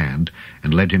by the hand,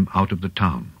 and led him out of the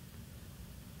town.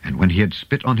 And when he had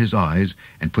spit on his eyes,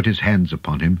 and put his hands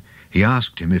upon him, he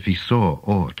asked him if he saw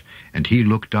aught. And he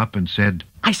looked up and said,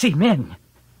 I see men,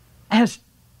 as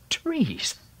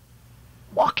trees,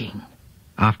 walking.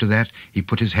 After that he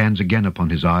put his hands again upon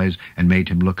his eyes, and made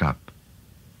him look up.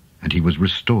 And he was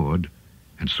restored,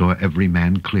 and saw every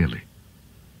man clearly.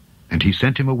 And he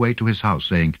sent him away to his house,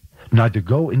 saying, Neither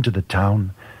go into the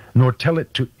town, nor tell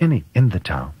it to any in the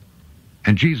town.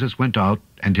 And Jesus went out,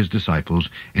 and his disciples,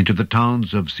 into the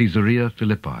towns of Caesarea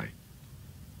Philippi.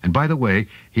 And by the way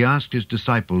he asked his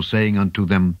disciples, saying unto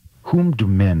them, Whom do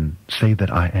men say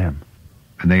that I am?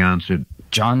 And they answered,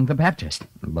 John the Baptist.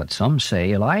 But some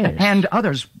say Elias. And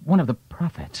others, one of the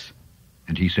prophets.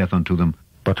 And he saith unto them,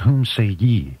 But whom say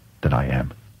ye that I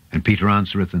am? And Peter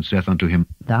answereth and saith unto him,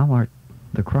 Thou art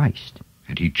the Christ.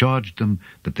 And he charged them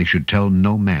that they should tell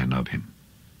no man of him.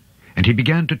 And he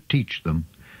began to teach them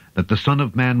that the Son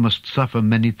of Man must suffer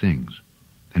many things,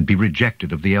 and be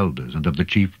rejected of the elders and of the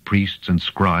chief priests and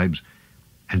scribes,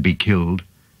 and be killed,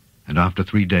 and after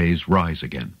 3 days rise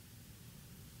again.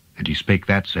 And he spake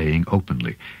that saying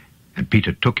openly. And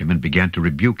Peter took him and began to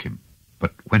rebuke him.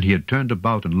 But when he had turned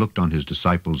about and looked on his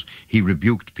disciples, he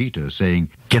rebuked Peter, saying,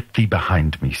 Get thee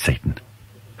behind me, Satan.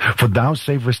 For thou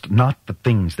savorest not the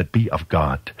things that be of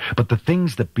God, but the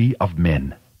things that be of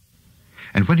men.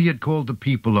 And when he had called the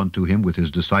people unto him with his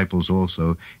disciples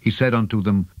also, he said unto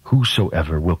them,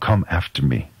 Whosoever will come after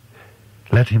me,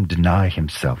 let him deny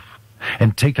himself,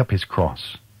 and take up his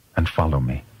cross, and follow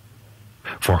me.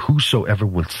 For whosoever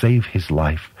will save his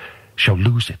life shall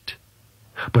lose it.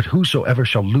 But whosoever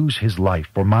shall lose his life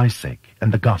for my sake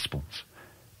and the gospel's,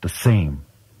 the same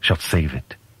shall save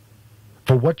it.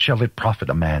 For what shall it profit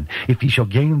a man if he shall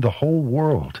gain the whole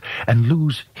world and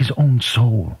lose his own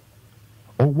soul?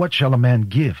 Or what shall a man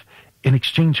give in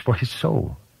exchange for his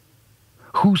soul?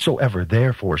 Whosoever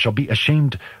therefore shall be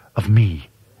ashamed of me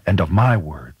and of my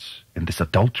words in this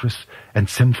adulterous and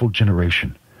sinful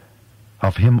generation,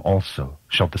 of him also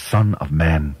shall the Son of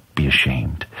Man be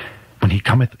ashamed, when he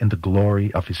cometh in the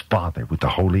glory of his Father with the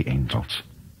holy angels.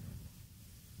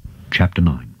 Chapter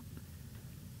 9.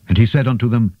 And he said unto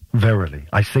them, Verily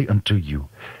I say unto you,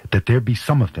 that there be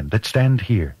some of them that stand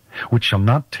here, which shall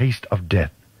not taste of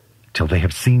death, till they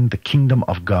have seen the kingdom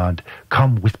of God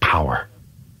come with power.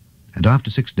 And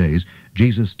after 6 days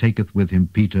Jesus taketh with him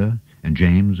Peter and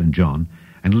James and John,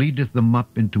 and leadeth them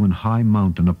up into an high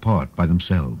mountain apart by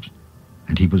themselves.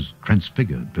 And he was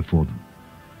transfigured before them.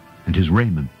 And his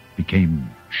raiment became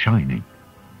shining,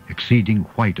 exceeding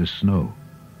white as snow,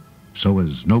 so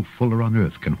as no fuller on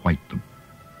earth can white them.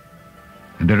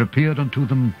 And there appeared unto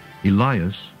them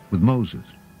Elias with Moses,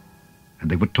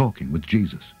 and they were talking with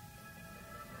Jesus.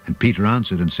 And Peter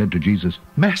answered and said to Jesus,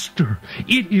 Master,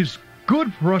 it is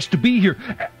good for us to be here,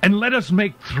 and let us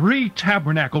make 3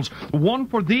 tabernacles, one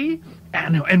for thee,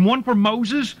 and one for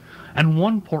Moses, and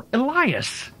one for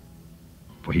Elias.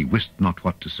 For he wist not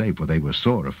what to say, for they were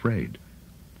sore afraid.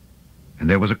 And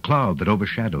there was a cloud that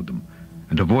overshadowed them,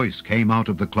 and a voice came out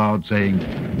of the cloud, saying,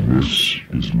 This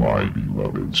is my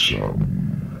beloved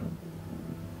Son.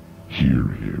 Hear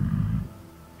him.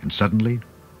 And suddenly,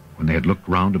 when they had looked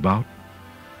round about,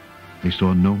 they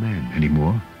saw no man any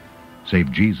more,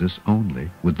 save Jesus only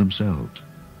with themselves.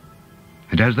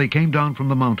 And as they came down from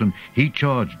the mountain, he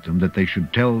charged them that they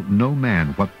should tell no man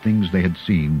what things they had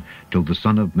seen, till the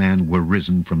Son of Man were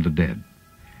risen from the dead.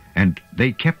 And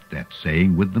they kept that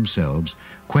saying with themselves,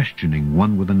 questioning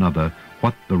one with another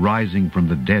what the rising from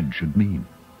the dead should mean.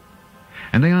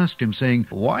 And they asked him, saying,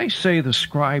 Why say the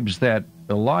scribes that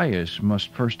Elias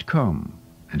must first come?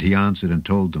 And he answered and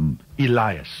told them,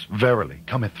 Elias verily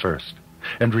cometh first,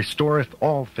 and restoreth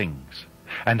all things,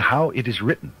 and how it is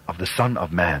written of the Son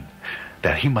of Man,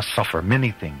 that he must suffer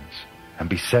many things, and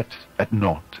be set at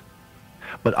naught.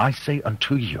 But I say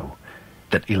unto you,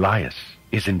 that Elias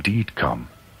is indeed come,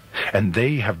 and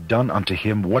they have done unto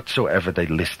him whatsoever they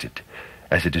listed,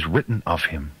 as it is written of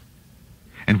him.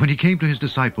 And when he came to his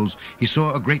disciples, he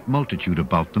saw a great multitude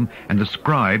about them, and the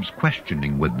scribes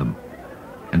questioning with them.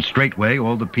 And straightway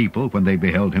all the people, when they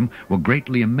beheld him, were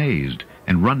greatly amazed,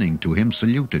 and running to him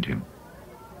saluted him.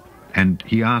 And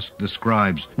he asked the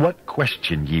scribes, What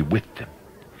question ye with them?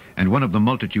 And one of the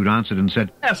multitude answered and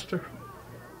said, Master,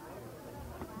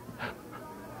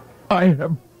 I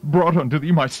have brought unto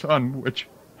thee my son, which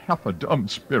hath a dumb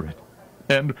spirit,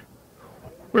 and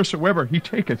wheresoever he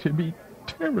taketh him, he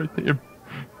teareth him,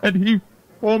 and he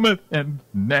foameth and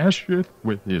gnasheth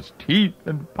with his teeth,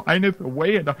 and pineth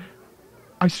away. And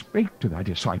I spake to thy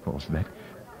disciples that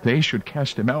they should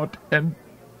cast him out, and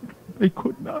they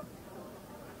could not.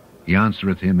 He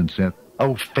answereth him and saith,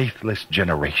 O faithless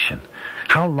generation,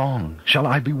 how long shall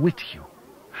I be with you?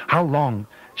 How long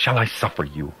shall I suffer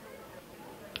you?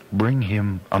 Bring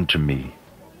him unto me.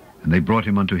 And they brought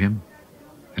him unto him.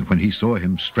 And when he saw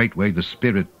him, straightway the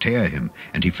spirit tare him,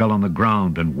 and he fell on the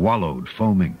ground and wallowed,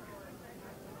 foaming.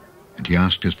 And he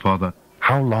asked his father,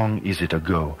 How long is it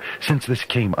ago since this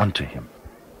came unto him?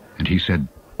 And he said,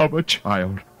 Of a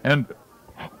child, and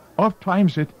oft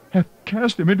times it hath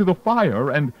cast him into the fire,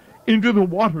 and into the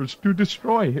waters to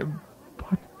destroy him.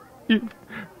 But if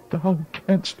thou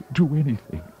canst do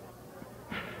anything,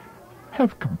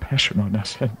 have compassion on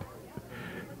us, and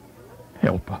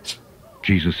help us.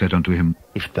 Jesus said unto him,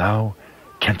 If thou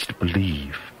canst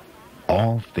believe,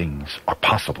 all things are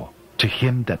possible to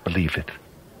him that believeth.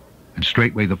 And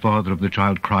straightway the father of the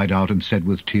child cried out and said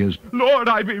with tears, Lord,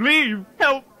 I believe.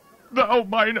 Help thou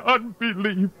mine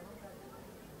unbelief.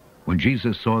 When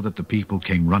Jesus saw that the people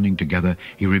came running together,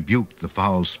 he rebuked the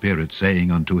foul spirit,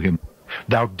 saying unto him,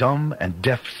 Thou dumb and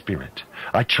deaf spirit,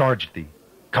 I charge thee,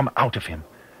 come out of him,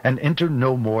 and enter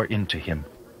no more into him.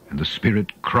 And the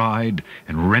spirit cried,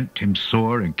 and rent him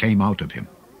sore, and came out of him.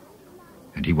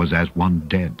 And he was as one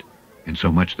dead,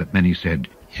 insomuch that many said,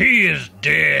 He is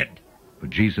dead. But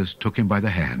Jesus took him by the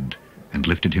hand, and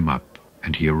lifted him up,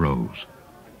 and he arose.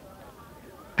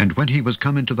 And when he was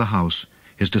come into the house,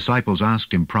 his disciples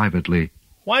asked him privately,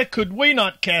 Why could we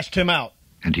not cast him out?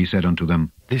 And he said unto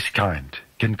them, This kind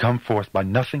can come forth by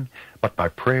nothing but by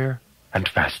prayer and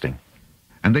fasting.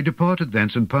 And they departed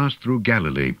thence and passed through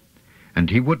Galilee. And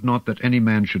he would not that any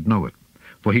man should know it.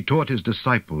 For he taught his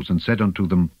disciples, and said unto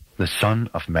them, The Son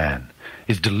of Man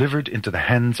is delivered into the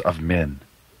hands of men,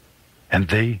 and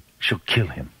they shall kill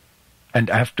him. And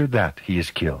after that he is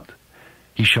killed,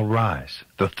 he shall rise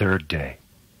the third day.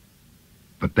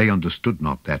 But they understood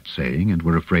not that saying, and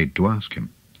were afraid to ask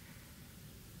him.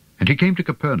 And he came to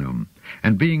Capernaum,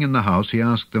 and being in the house, he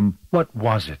asked them, What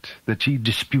was it that ye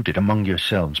disputed among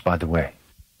yourselves by the way?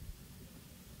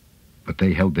 But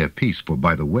they held their peace, for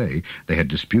by the way they had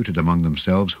disputed among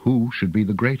themselves who should be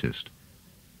the greatest.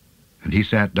 And he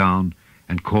sat down,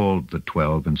 and called the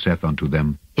 12, and saith unto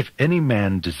them, If any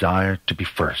man desire to be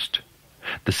first,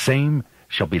 the same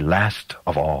shall be last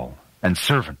of all, and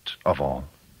servant of all.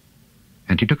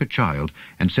 And he took a child,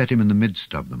 and set him in the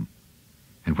midst of them.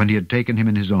 And when he had taken him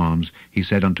in his arms, he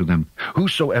said unto them,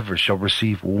 Whosoever shall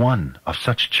receive one of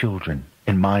such children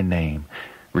in my name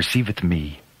receiveth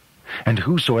me. And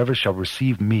whosoever shall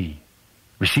receive me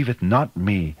receiveth not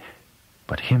me,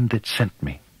 but him that sent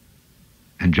me.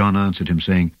 And John answered him,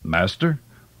 saying, Master,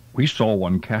 we saw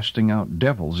one casting out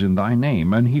devils in thy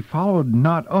name, and he followed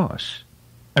not us.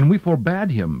 And we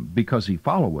forbade him, because he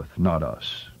followeth not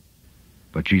us.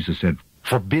 But Jesus said,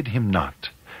 Forbid him not,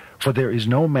 for there is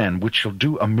no man which shall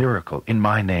do a miracle in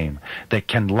my name that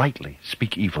can lightly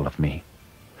speak evil of me.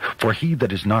 For he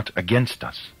that is not against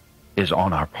us is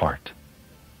on our part.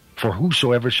 For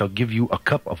whosoever shall give you a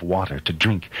cup of water to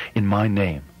drink in my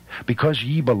name, because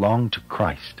ye belong to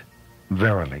Christ,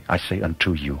 verily I say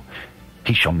unto you,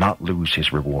 he shall not lose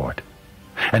his reward.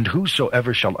 And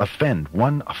whosoever shall offend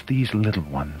one of these little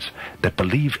ones that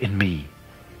believe in me,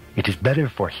 it is better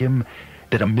for him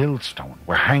that a millstone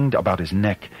were hanged about his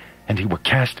neck, and he were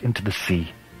cast into the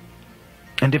sea.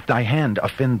 And if thy hand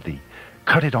offend thee,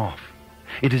 cut it off.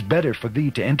 It is better for thee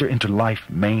to enter into life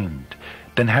maimed,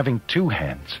 than having two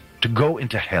hands to go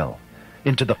into hell,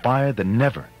 into the fire that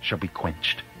never shall be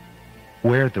quenched,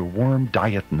 where the worm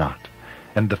dieth not,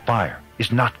 and the fire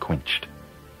is not quenched.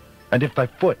 And if thy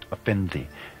foot offend thee,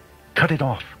 cut it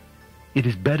off. It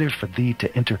is better for thee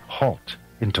to enter halt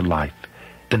into life,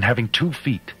 than having 2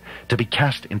 feet to be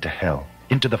cast into hell,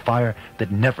 into the fire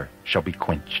that never shall be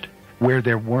quenched, where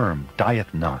their worm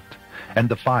dieth not, and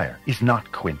the fire is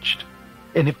not quenched.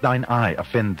 And if thine eye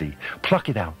offend thee, pluck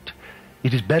it out.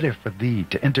 It is better for thee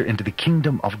to enter into the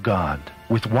kingdom of God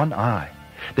with 1 eye,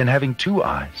 than having 2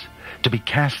 eyes to be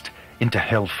cast into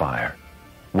hell fire,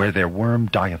 where their worm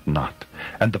dieth not,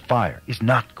 and the fire is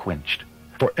not quenched.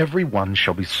 For every one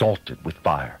shall be salted with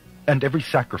fire, and every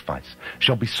sacrifice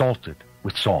shall be salted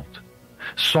with salt.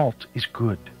 Salt is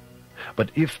good,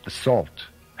 but if the salt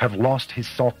have lost his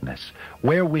saltness,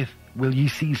 wherewith will ye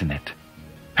season it?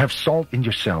 Have salt in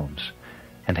yourselves,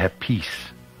 and have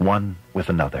peace one with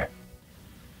another.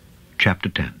 Chapter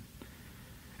 10.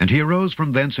 And he arose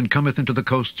from thence, and cometh into the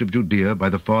coasts of Judea by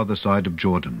the farther side of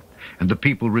Jordan. And the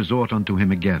people resort unto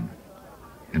him again.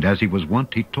 And as he was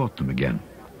wont, he taught them again.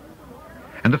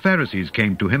 And the Pharisees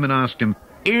came to him, and asked him,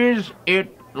 Is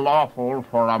it lawful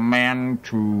for a man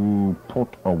to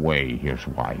put away his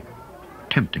wife?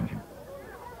 Tempting him.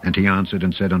 And he answered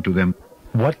and said unto them,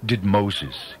 What did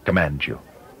Moses command you?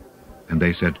 And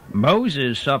they said,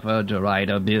 Moses suffered to write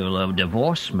a bill of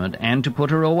divorcement, and to put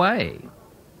her away.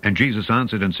 And Jesus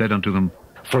answered and said unto them,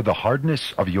 For the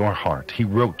hardness of your heart he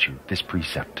wrote you this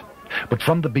precept. But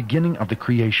from the beginning of the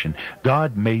creation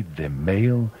God made them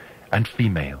male and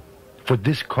female. For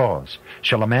this cause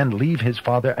shall a man leave his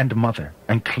father and mother,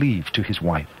 and cleave to his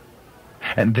wife,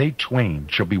 and they twain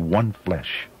shall be one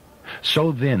flesh.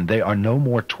 So then they are no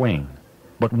more twain,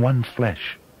 but one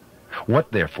flesh.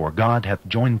 What therefore God hath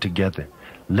joined together,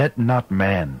 let not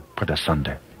man put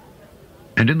asunder.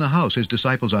 And in the house his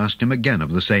disciples asked him again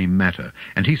of the same matter.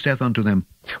 And he saith unto them,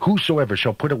 Whosoever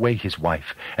shall put away his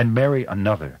wife, and marry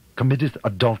another, committeth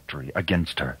adultery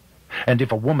against her. And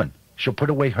if a woman shall put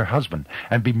away her husband,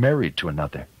 and be married to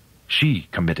another, she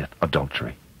committeth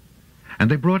adultery. And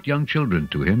they brought young children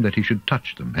to him, that he should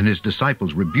touch them. And his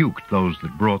disciples rebuked those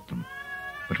that brought them.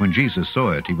 But when Jesus saw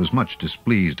it, he was much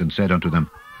displeased, and said unto them,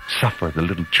 Suffer the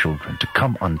little children to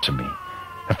come unto me,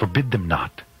 and forbid them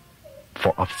not,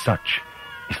 for of such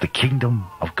is the kingdom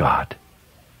of God.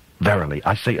 Verily,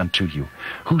 I say unto you,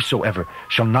 whosoever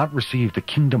shall not receive the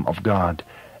kingdom of God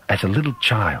as a little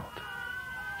child,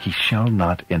 he shall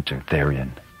not enter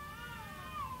therein.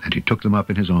 And he took them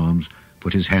up in his arms,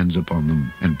 put his hands upon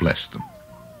them, and blessed them.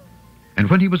 And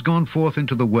when he was gone forth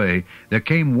into the way, there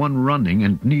came one running,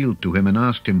 and kneeled to him, and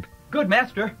asked him, Good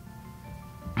master,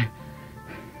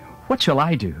 what shall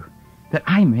I do, that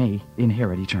I may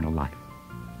inherit eternal life?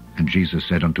 And Jesus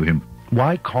said unto him,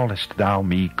 Why callest thou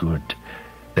me good?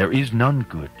 There is none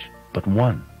good, but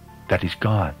one, that is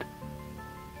God.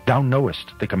 Thou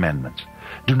knowest the commandments.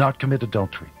 Do not commit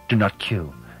adultery. Do not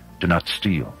kill. Do not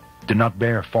steal. Do not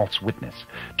bear false witness.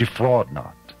 Defraud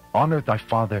not. Honor thy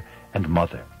father and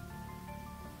mother.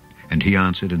 And he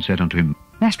answered and said unto him,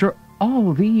 Master,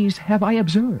 all these have I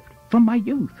observed from my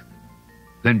youth.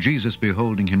 Then Jesus,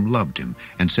 beholding him, loved him,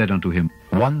 and said unto him,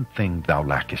 One thing thou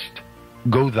lackest.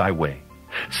 Go thy way.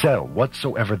 Sell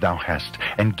whatsoever thou hast,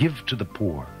 and give to the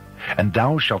poor, and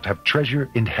thou shalt have treasure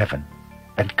in heaven.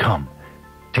 And come,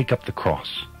 take up the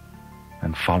cross,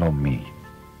 and follow me.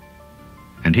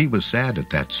 And he was sad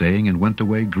at that saying, and went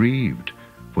away grieved,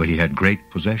 for he had great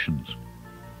possessions.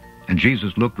 And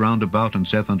Jesus looked round about, and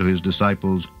saith unto his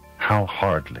disciples, How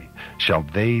hardly shall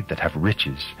they that have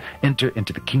riches enter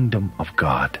into the kingdom of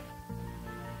God.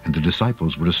 And the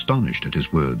disciples were astonished at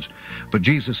his words. But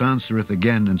Jesus answereth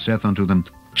again, and saith unto them,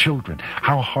 Children,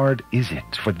 how hard is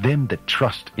it for them that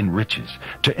trust in riches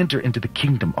to enter into the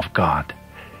kingdom of God?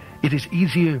 It is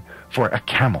easier for a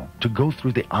camel to go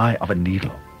through the eye of a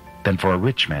needle than for a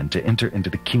rich man to enter into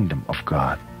the kingdom of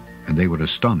God. And they were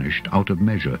astonished out of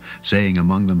measure, saying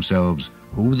among themselves,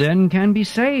 Who then can be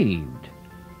saved?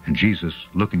 And Jesus,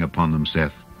 looking upon them,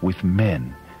 saith, With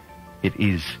men it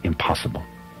is impossible,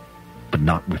 but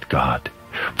not with God.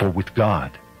 For with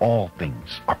God all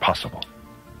things are possible.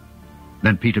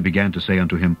 Then Peter began to say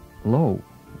unto him, Lo,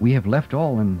 we have left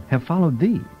all, and have followed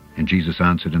thee. And Jesus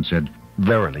answered and said,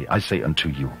 Verily I say unto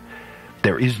you,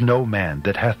 there is no man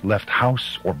that hath left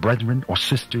house, or brethren, or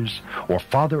sisters, or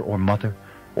father, or mother,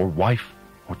 or wife,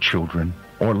 or children,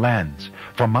 or lands,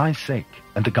 for my sake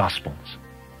and the gospel's,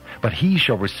 but he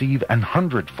shall receive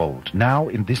 100-fold now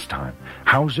in this time,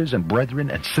 houses and brethren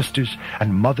and sisters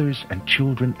and mothers and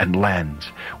children and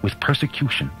lands, with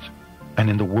persecutions, and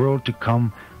in the world to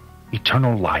come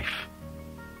eternal life.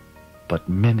 But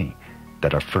many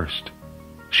that are first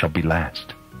shall be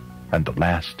last, and the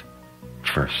last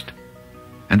first.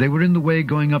 And they were in the way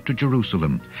going up to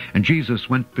Jerusalem, and Jesus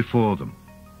went before them,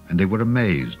 and they were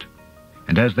amazed.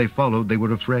 And as they followed, they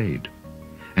were afraid.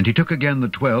 And he took again the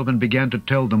 12, and began to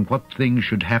tell them what things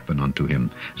should happen unto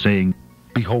him, saying,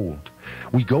 Behold,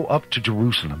 we go up to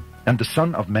Jerusalem, and the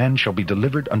Son of Man shall be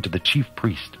delivered unto the chief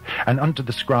priests, and unto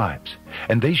the scribes,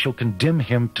 and they shall condemn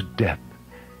him to death,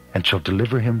 and shall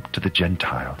deliver him to the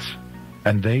Gentiles.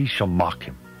 And they shall mock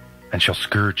him, and shall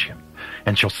scourge him,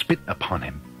 and shall spit upon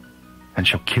him, and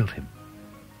shall kill him.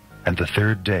 And the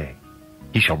third day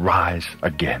he shall rise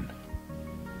again.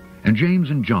 And James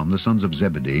and John, the sons of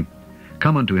Zebedee,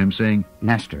 come unto him, saying,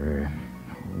 Master,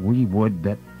 we would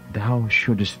that thou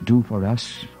shouldest do for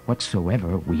us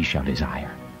whatsoever we shall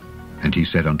desire. And he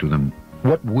said unto them,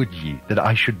 What would ye that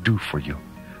I should do for you?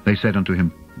 They said unto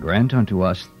him, Grant unto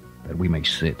us that we may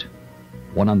sit,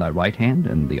 one on thy right hand,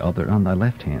 and the other on thy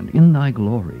left hand, in thy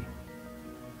glory.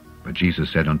 But Jesus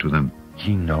said unto them,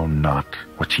 Ye know not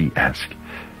what ye ask.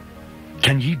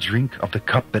 Can ye drink of the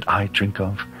cup that I drink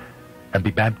of, and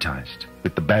be baptized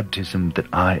with the baptism that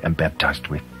I am baptized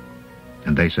with?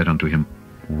 And they said unto him,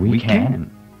 We can.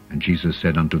 And Jesus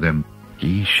said unto them,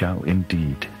 Ye shall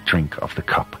indeed drink of the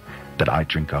cup that I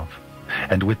drink of,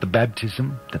 and with the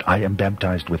baptism that I am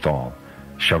baptized withal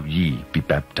shall ye be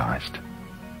baptized.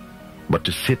 But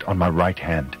to sit on my right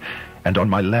hand and on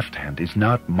my left hand is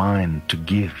not mine to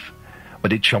give,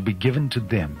 but it shall be given to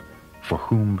them for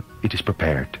whom it is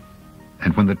prepared.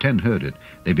 And when the 10 heard it,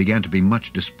 they began to be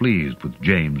much displeased with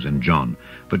James and John.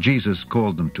 But Jesus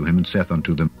called them to him, and saith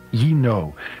unto them, Ye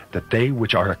know that they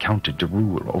which are accounted to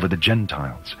rule over the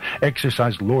Gentiles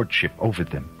exercise lordship over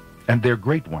them, and their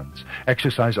great ones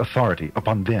exercise authority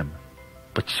upon them.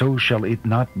 But so shall it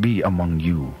not be among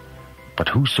you. But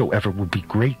whosoever will be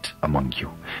great among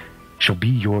you shall be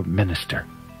your minister,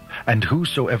 and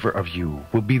whosoever of you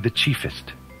will be the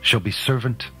chiefest shall be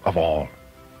servant of all.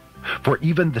 For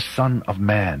even the Son of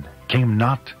Man came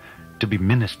not to be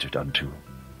ministered unto,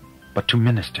 but to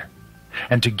minister,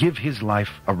 and to give his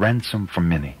life a ransom for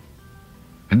many.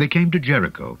 And they came to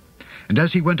Jericho. And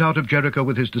as he went out of Jericho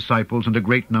with his disciples and a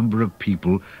great number of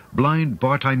people, blind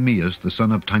Bartimaeus, the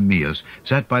son of Timaeus,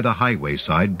 sat by the highway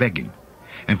side begging.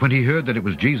 And when he heard that it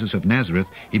was Jesus of Nazareth,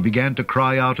 he began to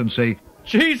cry out and say,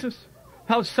 Jesus,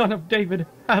 thou son of David,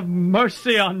 have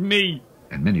mercy on me.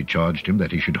 And many charged him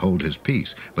that he should hold his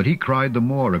peace. But he cried the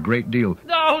more a great deal,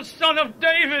 Thou son of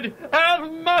David,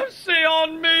 have mercy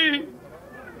on me.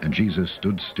 And Jesus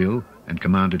stood still and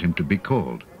commanded him to be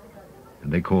called.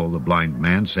 And they called the blind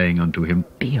man, saying unto him,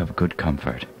 Be of good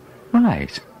comfort.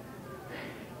 Rise.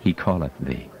 He calleth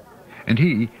thee. And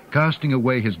he, casting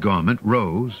away his garment,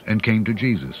 rose and came to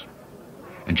Jesus.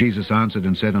 And Jesus answered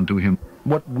and said unto him,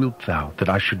 What wilt thou that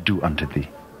I should do unto thee?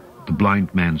 The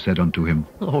blind man said unto him,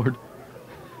 Lord,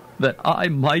 that I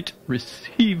might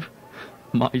receive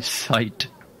my sight.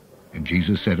 And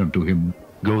Jesus said unto him,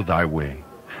 Go thy way.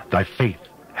 Thy faith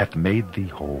hath made thee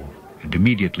whole. And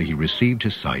immediately he received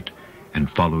his sight, and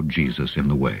followed Jesus in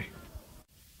the way.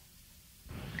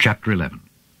 Chapter 11.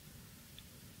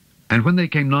 And when they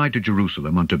came nigh to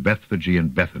Jerusalem, unto Bethphage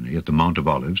and Bethany, at the Mount of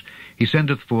Olives, he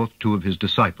sendeth forth 2 of his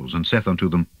disciples, and saith unto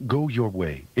them, Go your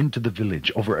way into the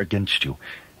village over against you,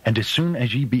 and as soon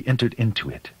as ye be entered into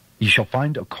it, ye shall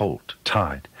find a colt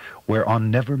tied, whereon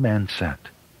never man sat.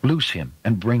 Loose him,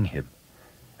 and bring him.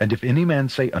 And if any man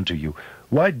say unto you,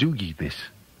 Why do ye this?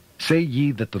 Say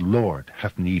ye that the Lord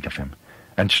hath need of him,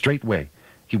 and straightway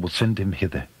he will send him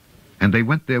hither. And they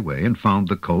went their way, and found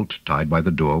the colt tied by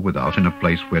the door without, in a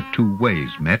place where 2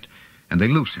 ways met, and they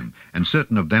loose him. And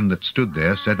certain of them that stood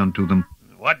there said unto them,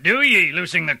 What do ye,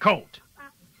 loosing the colt?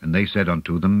 And they said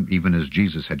unto them, even as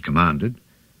Jesus had commanded,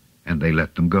 and they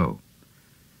let them go.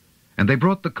 And they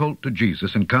brought the colt to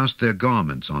Jesus, and cast their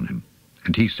garments on him,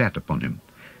 and he sat upon him.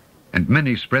 And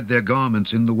many spread their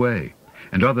garments in the way,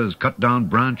 and others cut down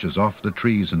branches off the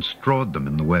trees, and strawed them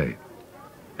in the way.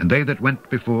 And they that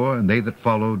went before, and they that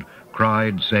followed,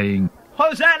 cried, saying,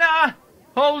 Hosanna!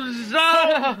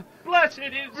 Hosanna! Oh, blessed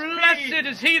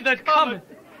is he that cometh.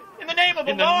 In the name of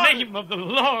the In Lord. the name of the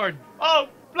Lord. Oh,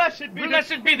 blessed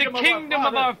be the kingdom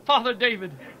of our father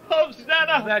David.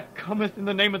 Hosanna! That cometh in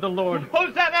the name of the Lord.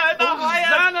 Hosanna in the highest!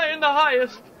 Hosanna in the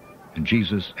highest! And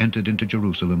Jesus entered into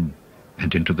Jerusalem,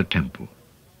 and into the temple.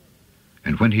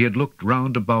 And when he had looked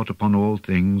round about upon all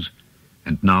things,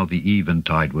 and now the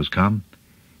eventide was come,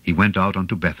 he went out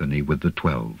unto Bethany with the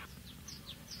 12.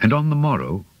 And on the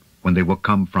morrow, when they were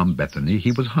come from Bethany,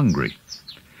 he was hungry.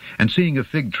 And seeing a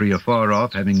fig tree afar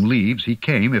off, having leaves, he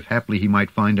came, if haply he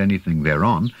might find anything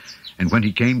thereon. And when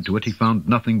he came to it, he found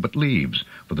nothing but leaves,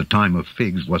 for the time of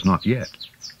figs was not yet.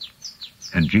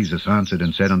 And Jesus answered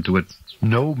and said unto it,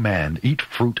 No man eat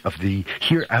fruit of thee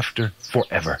hereafter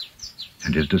forever.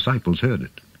 And his disciples heard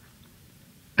it.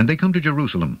 And they come to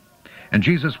Jerusalem. And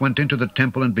Jesus went into the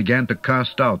temple, and began to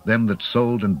cast out them that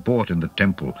sold and bought in the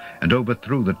temple, and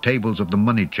overthrew the tables of the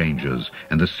money changers,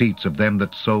 and the seats of them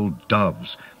that sold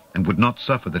doves, and would not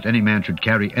suffer that any man should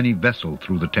carry any vessel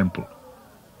through the temple.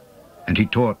 And he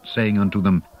taught, saying unto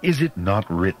them, Is it not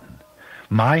written,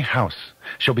 My house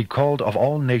shall be called of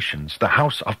all nations the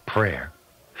house of prayer?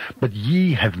 But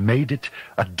ye have made it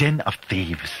a den of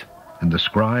thieves. And the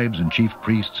scribes and chief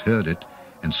priests heard it,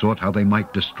 and sought how they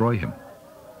might destroy him.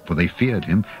 For they feared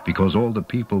him, because all the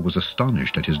people was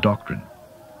astonished at his doctrine.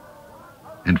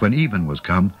 And when even was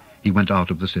come, he went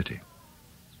out of the city.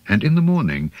 And in the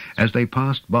morning, as they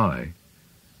passed by,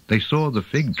 they saw the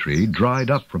fig tree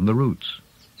dried up from the roots.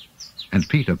 And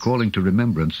Peter, calling to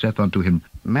remembrance, saith unto him,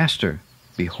 Master,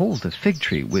 behold, the fig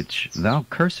tree which thou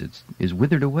cursedst is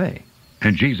withered away.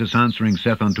 And Jesus answering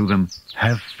saith unto them,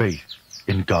 Have faith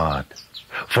in God.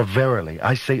 For verily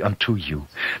I say unto you,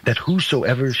 that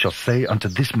whosoever shall say unto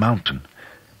this mountain,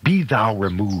 Be thou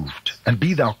removed, and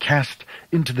be thou cast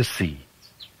into the sea,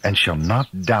 and shall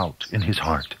not doubt in his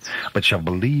heart, but shall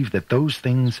believe that those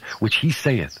things which he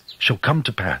saith shall come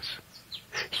to pass,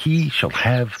 he shall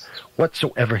have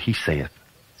whatsoever he saith.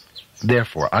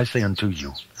 Therefore I say unto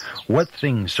you, what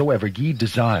things soever ye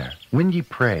desire, when ye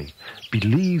pray,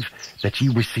 believe that ye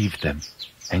receive them,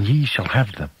 and ye shall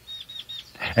have them.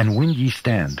 And when ye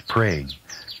stand praying,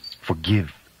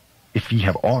 forgive, if ye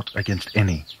have aught against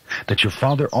any, that your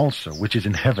Father also which is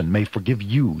in heaven may forgive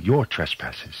you your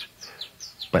trespasses.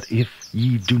 But if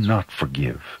ye do not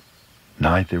forgive,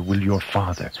 neither will your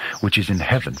Father which is in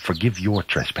heaven forgive your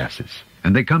trespasses.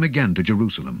 And they come again to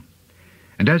Jerusalem.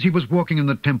 And as he was walking in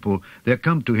the temple, there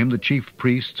come to him the chief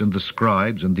priests and the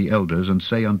scribes and the elders, and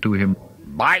say unto him,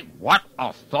 By what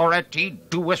authority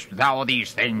doest thou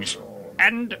these things?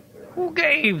 And who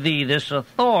gave thee this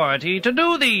authority to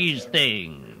do these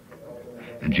things?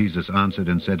 And Jesus answered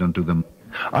and said unto them,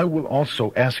 I will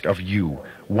also ask of you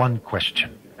one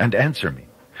question, and answer me,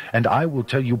 and I will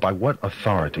tell you by what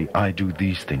authority I do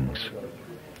these things.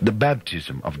 The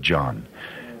baptism of John,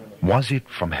 was it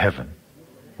from heaven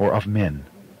or of men?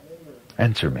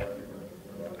 Answer me.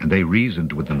 And they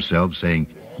reasoned with themselves, saying,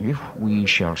 If we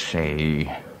shall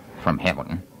say, from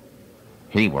heaven,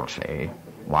 he will say,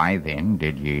 Why then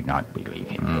did ye not believe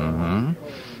him?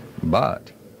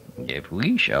 But if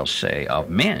we shall say of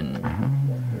men...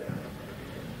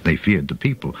 They feared the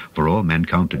people, for all men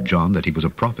counted John that he was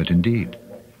a prophet indeed.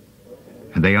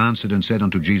 And they answered and said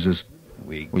unto Jesus,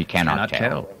 We cannot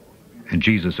tell. And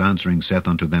Jesus answering saith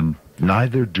unto them,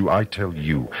 Neither do I tell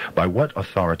you by what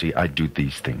authority I do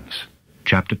these things.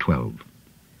 Chapter 12.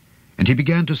 And he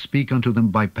began to speak unto them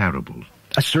by parables.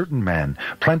 A certain man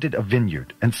planted a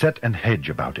vineyard, and set an hedge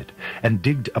about it, and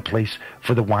digged a place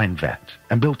for the wine vat,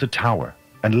 and built a tower,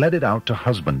 and let it out to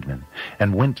husbandmen,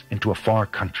 and went into a far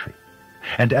country.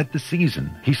 And at the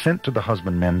season he sent to the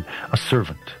husbandmen a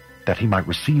servant, that he might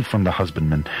receive from the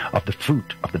husbandmen of the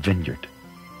fruit of the vineyard.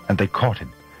 And they caught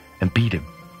him, and beat him,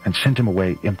 and sent him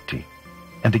away empty.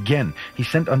 And again he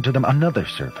sent unto them another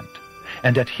servant.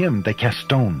 And at him they cast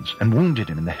stones, and wounded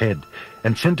him in the head,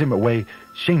 and sent him away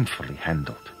shamefully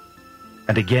handled.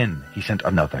 And again he sent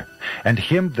another, and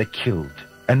him they killed,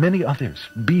 and many others,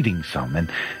 beating some,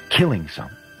 and killing some.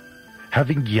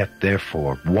 Having yet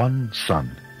therefore one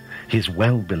son, his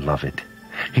well-beloved,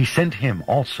 he sent him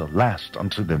also last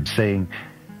unto them, saying,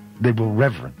 They will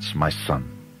reverence my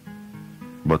son.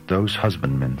 But those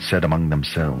husbandmen said among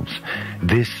themselves,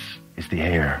 This is the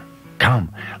heir.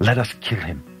 Come, let us kill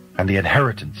him, and the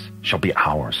inheritance shall be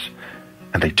ours.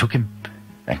 And they took him,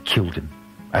 and killed him,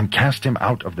 and cast him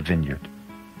out of the vineyard.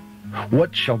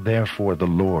 What shall therefore the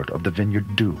Lord of the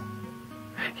vineyard do?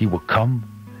 He will come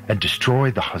and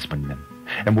destroy the husbandmen,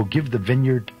 and will give the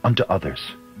vineyard unto others.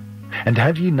 And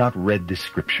have ye not read this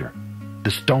scripture?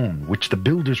 The stone which the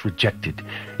builders rejected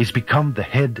is become the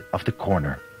head of the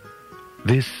corner.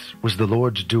 This was the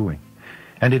Lord's doing,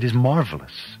 and it is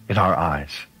marvelous in our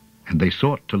eyes. And they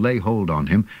sought to lay hold on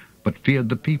him, but feared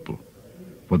the people,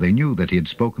 for they knew that he had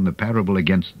spoken the parable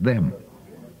against them.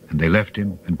 And they left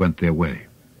him and went their way.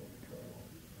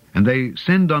 And they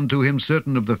send unto him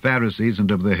certain of the Pharisees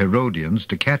and of the Herodians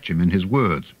to catch him in his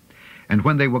words. And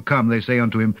when they were come, they say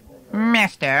unto him,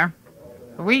 Master,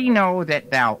 we know that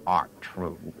thou art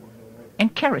true,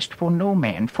 and carest for no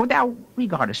man, for thou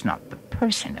regardest not the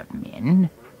person of men,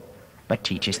 but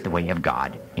teachest the way of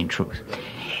God in truth.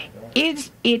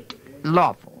 Is it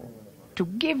lawful to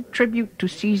give tribute to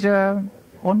Caesar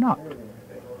or not?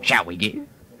 Shall we give,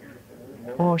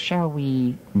 or shall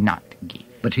we not give?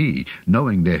 But he,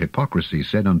 knowing their hypocrisy,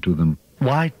 said unto them,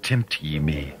 Why tempt ye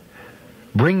me?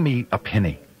 Bring me a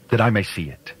penny, that I may see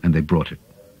it. And they brought it.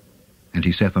 And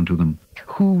he saith unto them,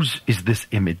 Whose is this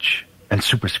image and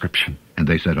superscription? And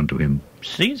they said unto him,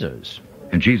 Caesar's.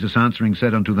 And Jesus answering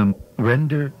said unto them,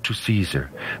 Render to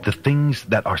Caesar the things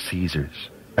that are Caesar's,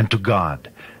 and to God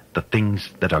the things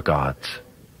that are God's.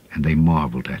 And they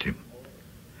marveled at him.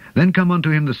 Then come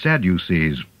unto him the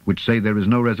Sadducees, which say there is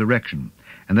no resurrection.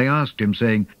 And they asked him,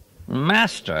 saying,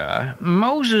 Master,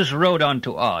 Moses wrote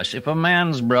unto us, if a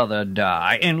man's brother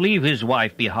die, and leave his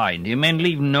wife behind him, and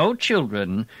leave no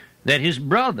children, that his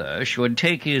brother should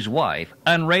take his wife,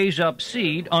 and raise up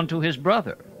seed unto his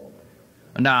brother.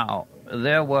 Now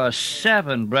there were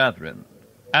 7 brethren,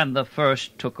 and the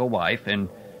first took a wife, and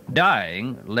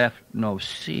dying left no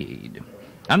seed.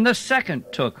 And the second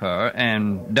took her,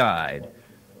 and died,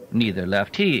 neither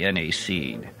left he any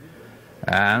seed.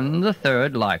 And the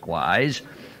third likewise.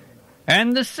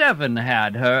 And the 7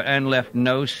 had her, and left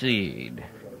no seed.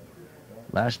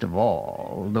 Last of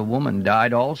all, the woman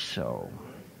died also.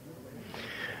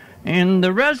 In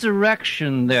the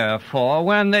resurrection, therefore,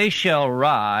 when they shall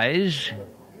rise,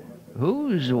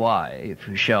 whose wife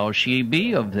shall she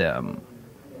be of them?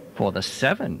 For the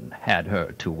 7 had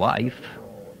her to wife.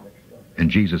 And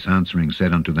Jesus answering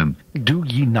said unto them, Do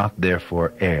ye not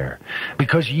therefore err,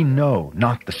 because ye know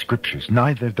not the Scriptures,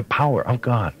 neither the power of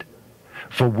God?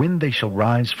 For when they shall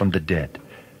rise from the dead,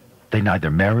 they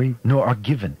neither marry nor are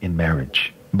given in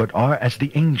marriage, but are as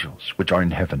the angels which are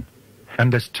in heaven.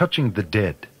 And as touching the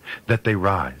dead, that they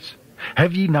rise.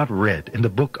 Have ye not read in the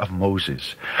book of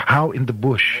Moses, how in the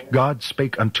bush God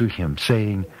spake unto him,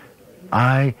 saying,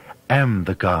 I am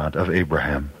the God of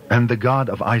Abraham, and the God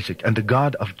of Isaac, and the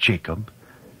God of Jacob?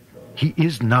 He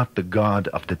is not the God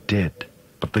of the dead,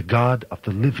 but the God of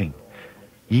the living.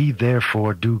 Ye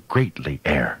therefore do greatly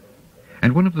err.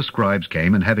 And one of the scribes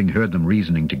came, and having heard them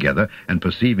reasoning together, and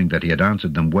perceiving that he had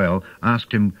answered them well,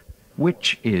 asked him,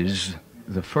 Which is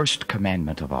the first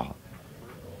commandment of all.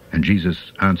 And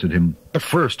Jesus answered him, The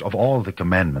first of all the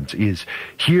commandments is,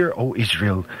 Hear, O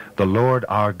Israel, the Lord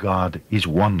our God is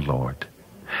one Lord.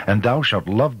 And thou shalt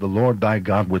love the Lord thy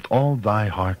God with all thy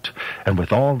heart, and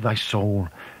with all thy soul,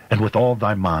 and with all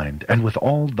thy mind, and with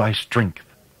all thy strength.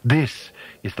 This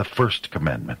is the first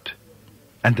commandment.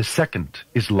 And the second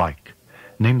is like,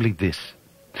 namely this,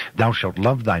 Thou shalt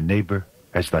love thy neighbor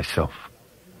as thyself.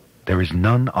 There is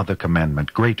none other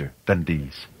commandment greater than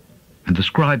these. And the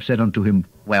scribe said unto him,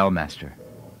 Well, Master,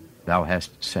 thou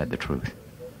hast said the truth.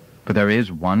 For there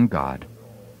is one God,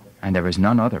 and there is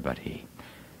none other but he.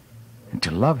 And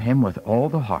to love him with all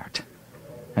the heart,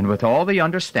 and with all the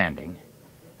understanding,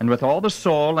 and with all the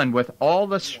soul, and with all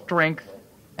the strength,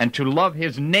 and to love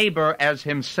his neighbor as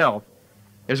himself,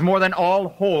 is more than all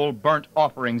whole burnt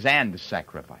offerings and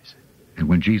sacrifices. And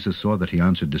when Jesus saw that he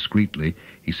answered discreetly,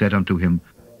 he said unto him,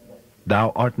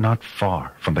 Thou art not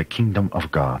far from the kingdom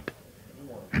of God.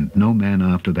 And no man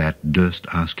after that durst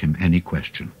ask him any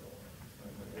question.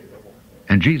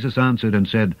 And Jesus answered and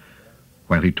said,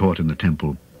 while he taught in the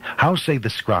temple, How say the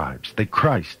scribes that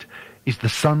Christ is the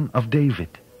son of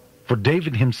David? For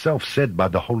David himself said by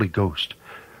the Holy Ghost,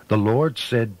 The Lord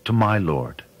said to my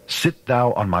Lord, Sit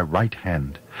thou on my right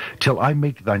hand, till I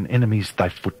make thine enemies thy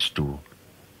footstool.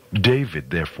 David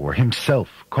therefore himself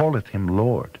calleth him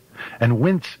Lord. And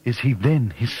whence is he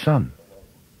then his son?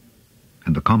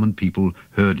 And the common people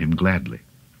heard him gladly.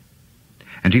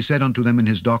 And he said unto them in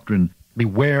his doctrine,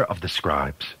 Beware of the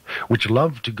scribes, which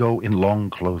love to go in long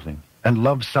clothing, and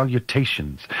love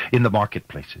salutations in the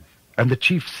marketplaces, and the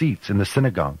chief seats in the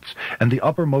synagogues, and the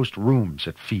uppermost rooms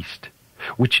at feast,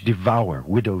 which devour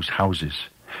widows' houses,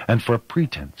 and for a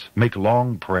pretense make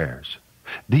long prayers.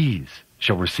 These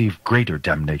shall receive greater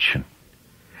damnation.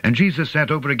 And Jesus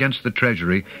sat over against the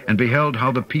treasury, and beheld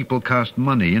how the people cast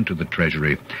money into the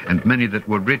treasury, and many that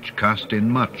were rich cast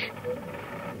in much.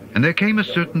 And there came a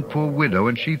certain poor widow,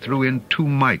 and she threw in 2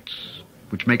 mites,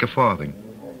 which make a farthing.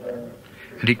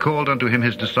 And he called unto him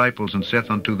his disciples, and saith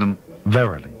unto them,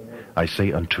 Verily, I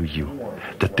say unto you,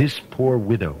 that this poor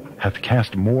widow hath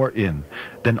cast more in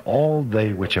than all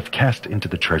they which have cast into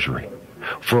the treasury.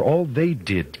 For all they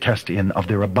did cast in of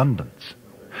their abundance,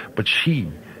 but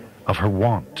she of her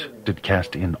want did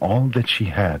cast in all that she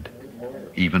had,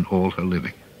 even all her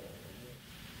living.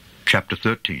 Chapter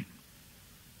 13.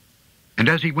 And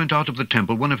as he went out of the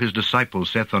temple, one of his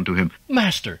disciples saith unto him,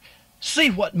 Master, see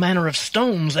what manner of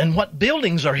stones and what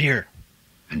buildings are here.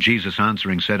 And Jesus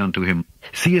answering said unto him,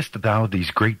 Seest thou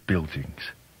these great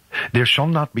buildings? There shall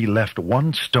not be left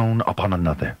one stone upon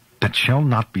another, that shall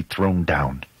not be thrown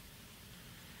down.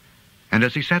 And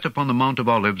as he sat upon the Mount of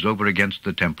Olives over against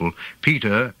the temple,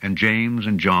 Peter and James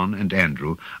and John and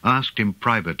Andrew asked him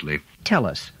privately, Tell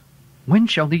us, when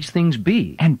shall these things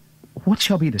be? And what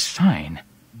shall be the sign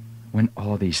when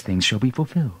all these things shall be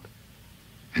fulfilled?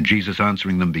 And Jesus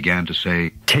answering them began to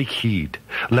say, Take heed,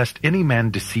 lest any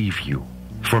man deceive you.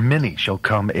 For many shall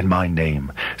come in my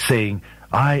name, saying,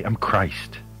 I am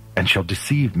Christ, and shall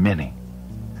deceive many.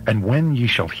 And when ye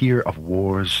shall hear of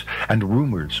wars and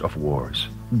rumors of wars,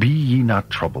 be ye not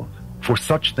troubled, for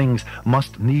such things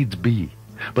must needs be,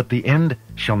 but the end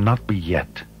shall not be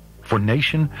yet. For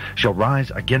nation shall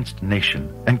rise against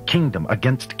nation, and kingdom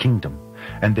against kingdom,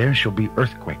 and there shall be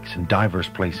earthquakes in divers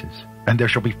places, and there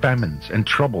shall be famines and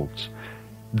troubles.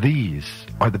 These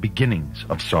are the beginnings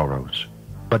of sorrows.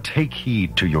 But take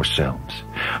heed to yourselves,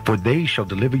 for they shall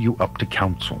deliver you up to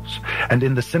councils, and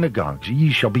in the synagogues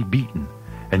ye shall be beaten,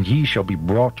 and ye shall be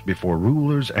brought before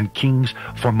rulers and kings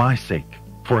for my sake,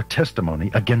 for a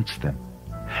testimony against them.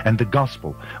 And the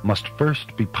gospel must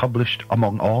first be published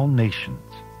among all nations.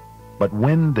 But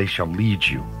when they shall lead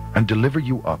you and deliver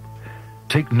you up,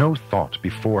 take no thought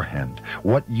beforehand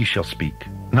what ye shall speak,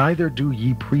 neither do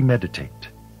ye premeditate.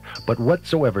 But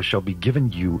whatsoever shall be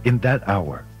given you in that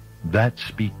hour, that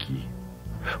speak ye.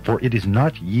 For it is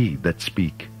not ye that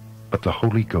speak, but the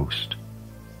Holy Ghost.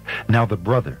 Now the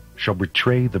brother shall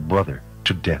betray the brother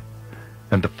to death,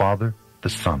 and the father the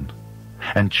son.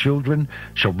 And children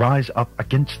shall rise up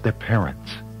against their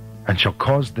parents, and shall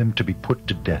cause them to be put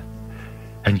to death.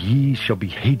 And ye shall be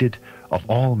hated of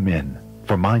all men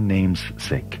for my name's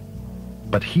sake.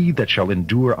 But he that shall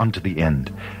endure unto the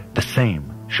end, the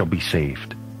same shall be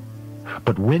saved.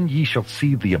 But when ye shall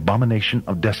see the abomination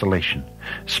of desolation,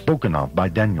 spoken of by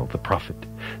Daniel the prophet,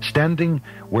 standing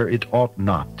where it ought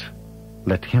not,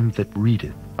 let him that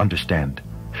readeth understand.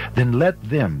 Then let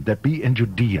them that be in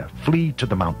Judea flee to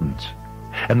the mountains.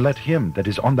 And let him that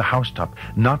is on the housetop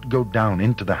not go down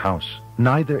into the house,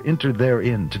 neither enter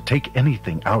therein to take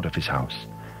anything out of his house.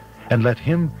 And let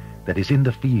him that is in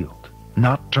the field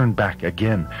not turn back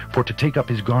again for to take up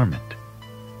his garment.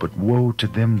 But woe to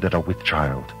them that are with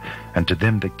child, and to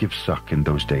them that give suck in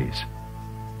those days.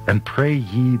 And pray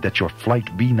ye that your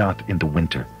flight be not in the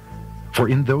winter, for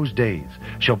in those days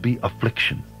shall be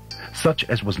affliction, such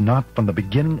as was not from the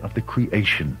beginning of the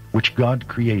creation which God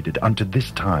created unto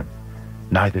this time,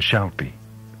 neither shall be.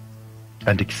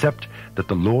 And except that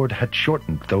the Lord had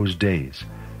shortened those days,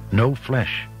 no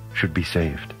flesh should be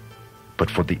saved.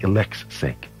 But for the elect's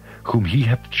sake, whom he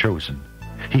hath chosen,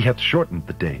 he hath shortened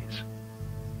the days.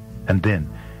 And then,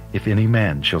 if any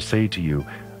man shall say to you,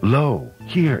 Lo,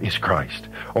 here is Christ,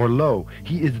 or Lo,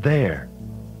 he is there,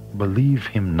 believe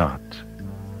him not.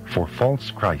 For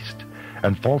false Christ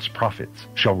and false prophets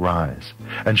shall rise,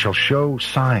 and shall show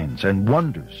signs and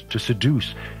wonders to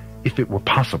seduce, if it were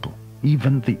possible,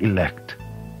 even the elect.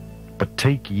 But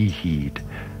take ye heed,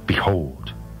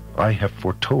 behold, I have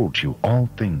foretold you all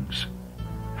things.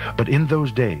 But in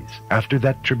those days, after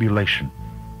that tribulation,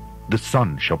 the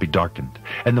sun shall be darkened,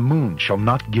 and the moon shall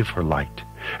not give her light,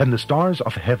 and the stars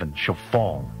of heaven shall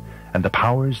fall, and the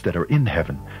powers that are in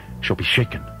heaven shall be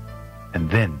shaken. And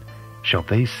then shall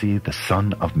they see the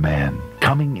Son of Man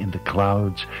coming in the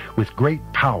clouds with great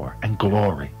power and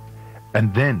glory.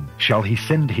 And then shall he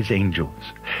send his angels,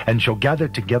 and shall gather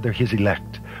together his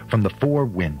elect from the four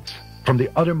winds, from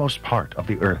the uttermost part of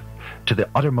the earth to the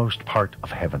uttermost part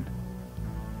of heaven.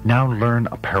 Now learn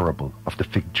a parable of the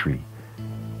fig tree.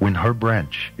 When her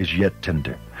branch is yet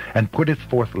tender, and putteth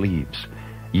forth leaves,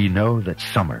 ye know that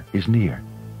summer is near.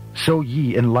 So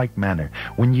ye in like manner,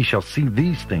 when ye shall see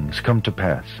these things come to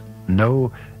pass,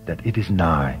 know that it is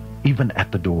nigh, even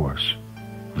at the doors.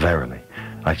 Verily,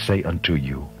 I say unto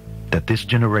you, that this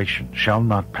generation shall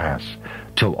not pass,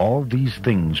 till all these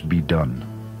things be done.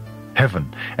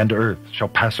 Heaven and earth shall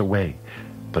pass away,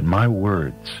 but my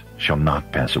words shall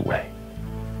not pass away.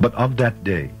 But of that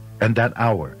day and that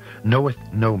hour knoweth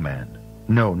no man,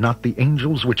 no, not the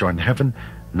angels which are in heaven,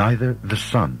 neither the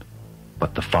Son,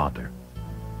 but the Father.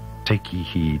 Take ye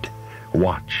heed,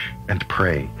 watch and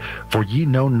pray, for ye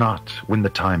know not when the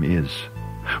time is.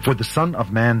 For the Son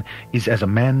of Man is as a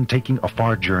man taking a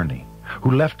far journey,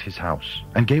 who left his house,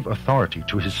 and gave authority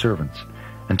to his servants,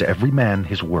 and to every man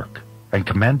his work, and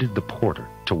commanded the porter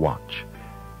to watch.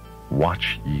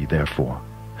 Watch ye therefore,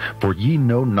 for ye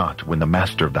know not when the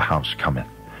master of the house cometh,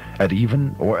 at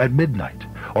even, or at midnight,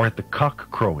 or at the cock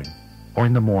crowing, or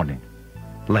in the morning,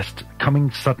 lest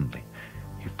coming suddenly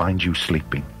he find you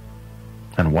sleeping.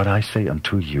 And what I say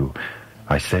unto you,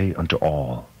 I say unto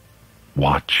all,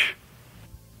 watch.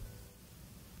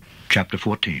 Chapter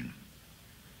 14.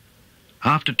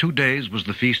 After 2 days was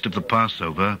the feast of the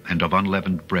Passover and of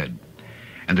unleavened bread.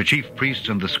 And the chief priests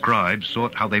and the scribes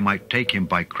sought how they might take him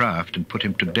by craft and put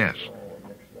him to death.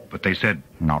 But they said,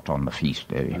 Not on the feast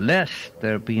day, lest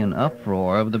there be an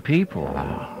uproar of the people.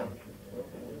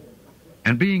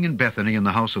 And being in Bethany in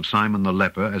the house of Simon the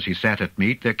leper, as he sat at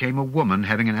meat, there came a woman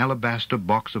having an alabaster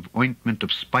box of ointment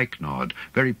of spikenard,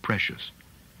 very precious.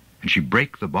 And she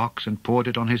brake the box and poured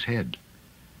it on his head.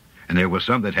 And there were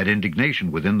some that had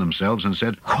indignation within themselves, and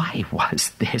said, Why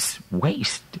was this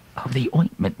waste of the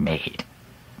ointment made?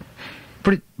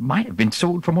 For it might have been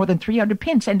sold for more than 300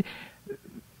 pence, and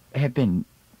have been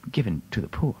given to the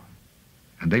poor.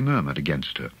 And they murmured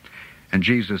against her. And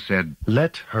Jesus said,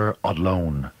 Let her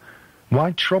alone.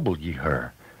 Why trouble ye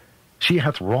her? She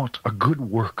hath wrought a good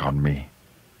work on me.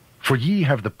 For ye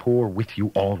have the poor with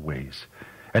you always,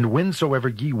 and whensoever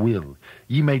ye will,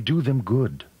 ye may do them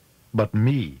good. But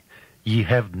me ye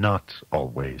have not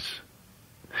always.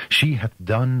 She hath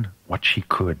done what she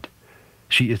could.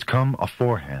 She is come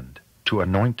aforehand to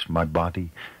anoint my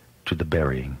body to the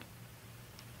burying.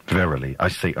 Verily, I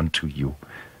say unto you,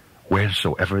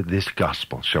 wheresoever this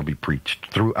gospel shall be preached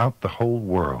throughout the whole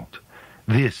world,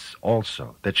 this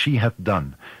also that she hath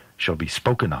done shall be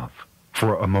spoken of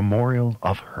for a memorial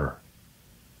of her.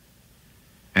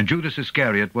 And Judas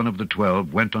Iscariot, one of the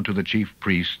 12, went unto the chief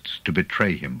priests to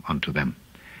betray him unto them.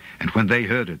 And when they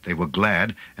heard it, they were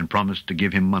glad, and promised to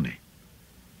give him money.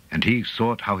 And he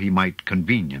sought how he might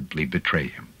conveniently betray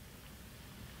him.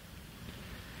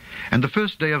 And the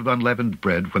first day of unleavened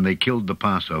bread, when they killed the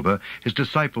Passover, his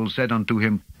disciples said unto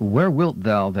him, Where wilt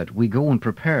thou that we go and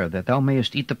prepare, that thou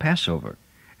mayest eat the Passover?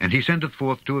 And he sendeth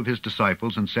forth 2 of his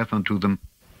disciples, and saith unto them,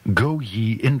 Go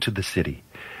ye into the city,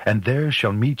 and there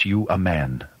shall meet you a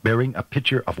man, bearing a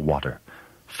pitcher of water.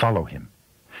 Follow him.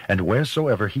 And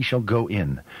wheresoever he shall go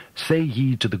in, say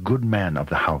ye to the good man of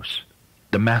the house,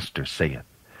 The Master saith,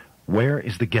 Where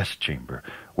is the guest chamber,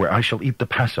 where I shall eat the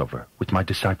Passover with my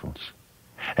disciples?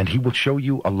 And he will show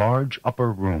you a large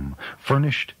upper room,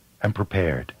 furnished and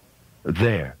prepared.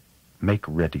 There make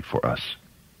ready for us.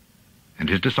 And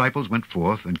his disciples went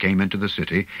forth and came into the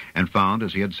city, and found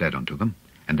as he had said unto them,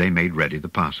 and they made ready the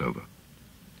Passover.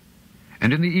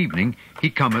 And in the evening he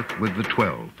cometh with the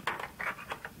 12.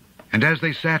 And as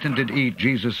they sat and did eat,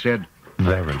 Jesus said,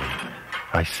 Verily,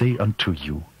 I say unto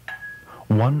you,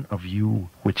 one of you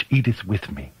which eateth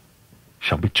with me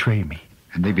shall betray me.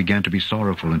 And they began to be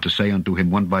sorrowful, and to say unto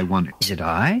him one by one, Is it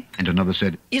I? And another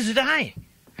said, Is it I?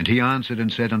 And he answered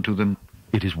and said unto them,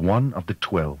 It is one of the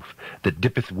 12 that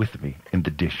dippeth with me in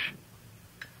the dish.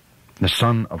 The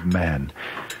Son of Man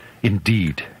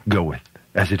indeed goeth,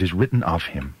 as it is written of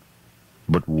him.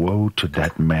 But woe to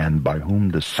that man by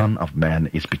whom the Son of Man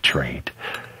is betrayed.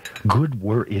 Good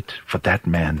were it for that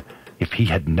man if he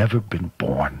had never been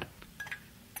born.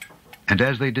 And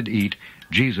as they did eat,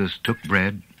 Jesus took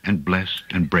bread, and blessed,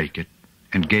 and brake it,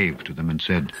 and gave to them, and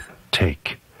said,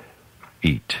 Take,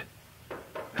 eat.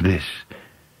 This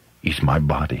is my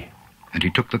body. And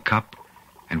he took the cup,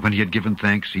 and when he had given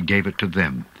thanks, he gave it to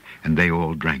them, and they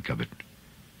all drank of it.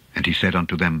 And he said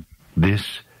unto them,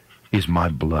 This is my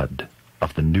blood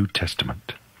of the New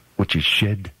Testament, which is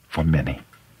shed for many.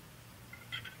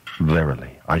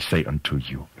 Verily, I say unto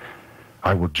you,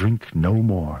 I will drink no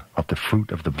more of the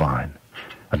fruit of the vine,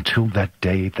 until that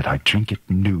day that I drink it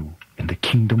new in the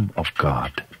kingdom of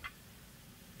God.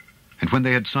 And when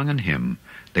they had sung an hymn,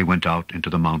 they went out into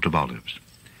the Mount of Olives.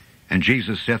 And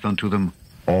Jesus saith unto them,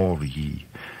 All ye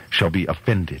shall be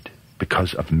offended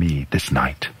because of me this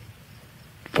night.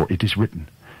 For it is written,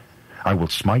 I will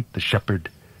smite the shepherd,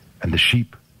 and the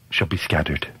sheep shall be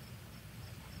scattered.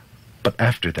 But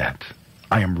after that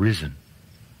I am risen,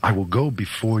 I will go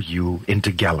before you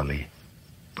into Galilee.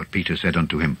 But Peter said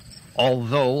unto him,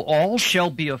 Although all shall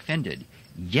be offended,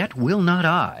 yet will not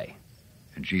I.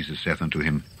 And Jesus saith unto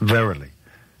him, Verily,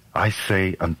 I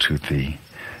say unto thee,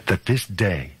 that this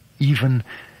day, even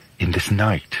in this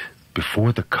night,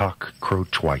 before the cock crow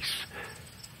twice,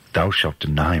 thou shalt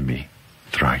deny me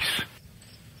thrice.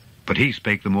 But he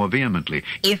spake the more vehemently,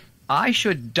 If I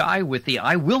should die with thee,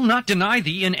 I will not deny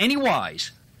thee in any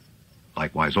wise.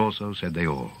 Likewise also said they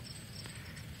all.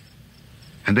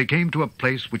 And they came to a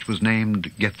place which was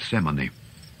named Gethsemane.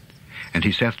 And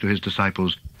he saith to his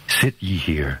disciples, Sit ye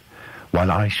here,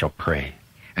 while I shall pray.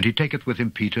 And he taketh with him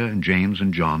Peter and James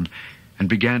and John, and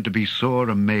began to be sore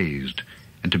amazed,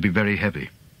 and to be very heavy,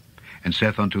 and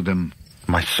saith unto them,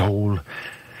 My soul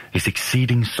is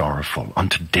exceeding sorrowful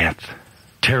unto death.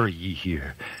 Tarry ye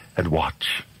here, and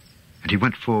watch. And he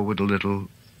went forward a little,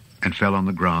 and fell on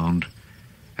the ground,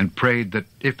 and prayed that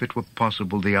if it were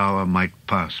possible the hour might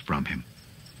pass from him.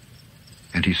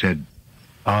 And he said,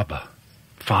 Abba,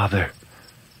 Father,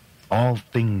 all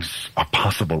things are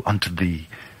possible unto thee.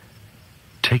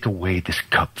 Take away this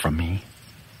cup from me.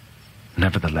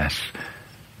 Nevertheless,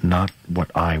 not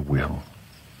what I will,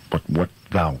 but what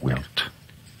thou wilt.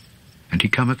 And he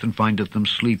cometh and findeth them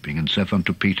sleeping, and saith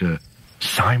unto Peter,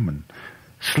 Simon,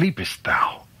 sleepest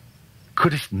thou?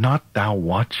 Couldest not thou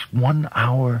watch 1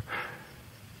 hour?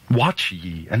 Watch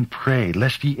ye and pray,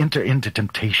 lest ye enter into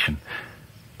temptation.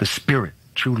 The spirit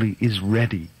truly is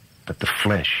ready, but the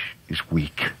flesh is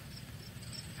weak.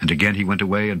 And again he went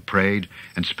away and prayed,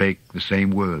 and spake the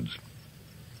same words.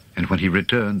 And when he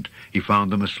returned, he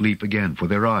found them asleep again, for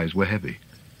their eyes were heavy.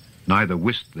 Neither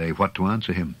wist they what to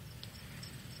answer him.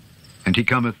 And he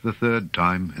cometh the third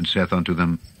time, and saith unto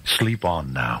them, Sleep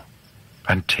on now,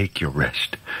 and take your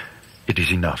rest. It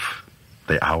is enough.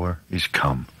 The hour is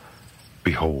come.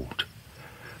 Behold,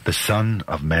 the Son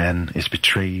of Man is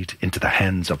betrayed into the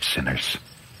hands of sinners.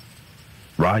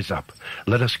 Rise up,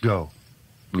 let us go.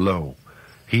 Lo,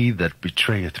 he that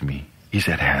betrayeth me is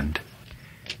at hand.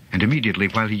 And immediately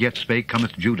while he yet spake,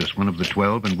 cometh Judas, one of the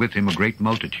 12, and with him a great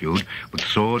multitude, with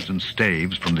swords and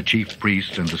staves, from the chief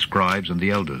priests and the scribes and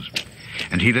the elders.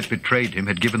 And he that betrayed him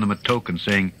had given them a token,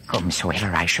 saying,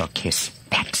 Whomsoever I shall kiss,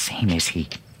 that same is he.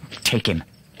 Take him,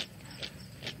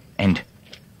 and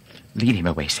lead him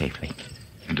away safely.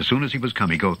 And as soon as he was come,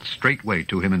 he goeth straightway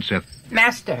to him, and saith,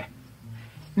 Master,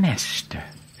 Master,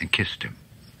 and kissed him.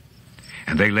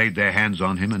 And they laid their hands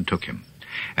on him, and took him.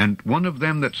 And one of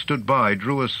them that stood by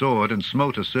drew a sword, and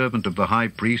smote a servant of the high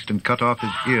priest, and cut off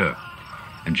his ear.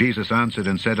 And Jesus answered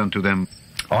and said unto them,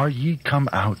 Are ye come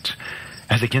out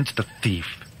as against a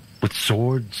thief, with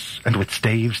swords and with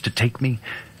staves to take me?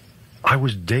 I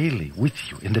was daily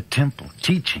with you in the temple,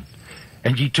 teaching,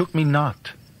 and ye took me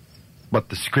not. But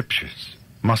the scriptures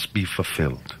must be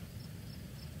fulfilled.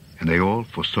 And they all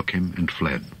forsook him and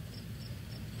fled.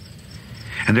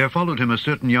 And there followed him a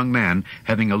certain young man,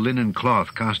 having a linen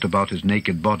cloth cast about his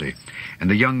naked body. And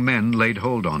the young men laid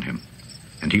hold on him.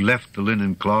 And he left the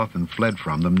linen cloth, and fled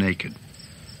from them naked.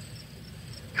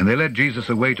 And they led Jesus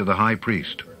away to the high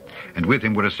priest, and with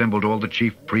him were assembled all the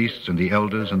chief priests and the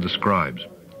elders and the scribes.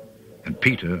 And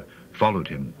Peter followed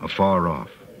him afar off,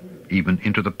 even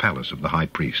into the palace of the high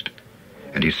priest.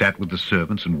 And he sat with the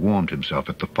servants and warmed himself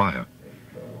at the fire.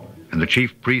 And the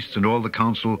chief priests and all the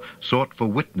council sought for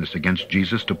witness against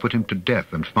Jesus to put him to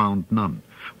death, and found none.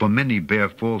 For many bare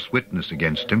false witness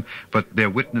against him, but their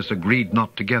witness agreed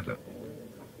not together.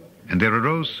 And there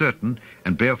arose certain,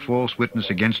 and bare false witness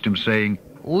against him, saying,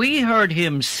 We heard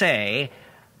him say,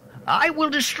 I will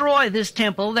destroy this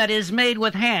temple that is made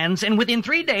with hands, and within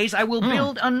 3 days I will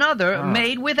build another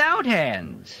made without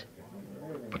hands.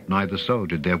 But neither so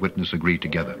did their witness agree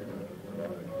together.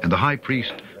 And the high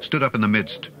priest stood up in the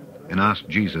midst, and asked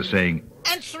Jesus, saying,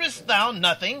 Answerest thou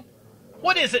nothing?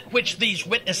 What is it which these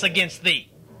witness against thee?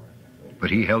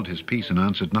 But he held his peace and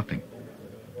answered nothing.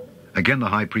 Again the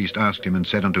high priest asked him and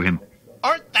said unto him,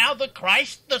 Art thou the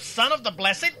Christ, the Son of the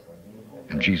Blessed?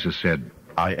 And Jesus said,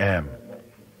 I am.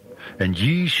 And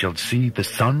ye shall see the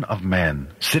Son of Man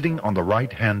sitting on the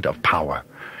right hand of power,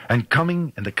 and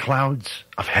coming in the clouds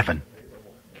of heaven.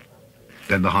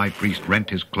 Then the high priest rent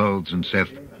his clothes and saith,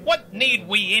 What need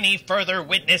we any further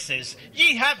witnesses?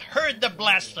 Ye have heard the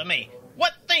blasphemy.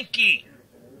 What think ye?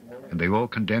 And they all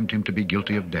condemned him to be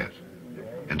guilty of death.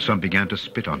 And some began to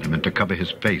spit on him, and to cover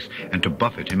his face, and to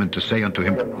buffet him, and to say unto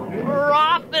him,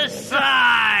 Prophesy!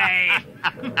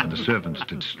 And the servants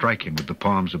did strike him with the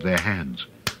palms of their hands.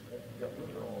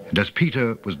 And as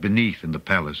Peter was beneath in the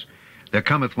palace, there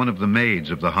cometh one of the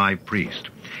maids of the high priest.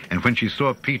 And when she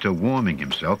saw Peter warming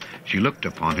himself, she looked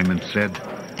upon him and said,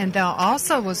 And thou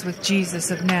also was with Jesus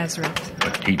of Nazareth.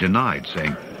 But he denied,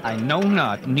 saying, I know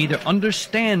not, neither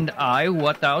understand I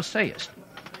what thou sayest.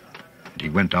 And he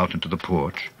went out into the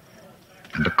porch,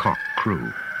 and the cock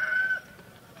crew.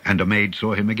 And a maid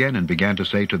saw him again, and began to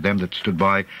say to them that stood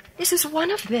by, This is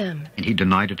one of them. And he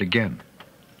denied it again.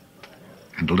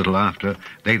 And a little after,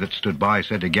 they that stood by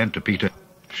said again to Peter,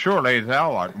 Surely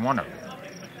thou art one of them,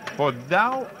 for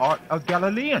thou art a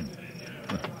Galilean,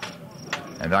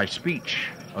 and thy speech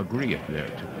agreeth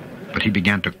thereto. But he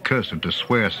began to curse and to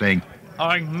swear, saying,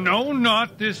 I know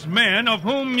not this man of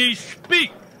whom ye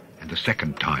speak. And the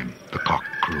second time the cock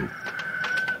crew.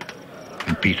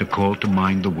 And Peter called to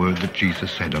mind the word that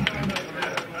Jesus said unto him,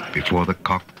 Before the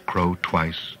cock crow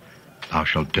twice, thou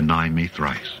shalt deny me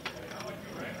thrice.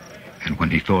 And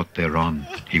when he thought thereon,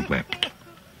 he wept.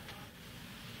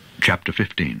 Chapter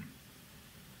 15.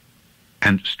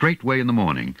 And straightway in the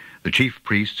morning the chief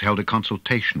priests held a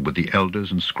consultation with the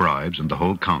elders and scribes and the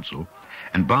whole council,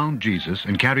 and bound Jesus,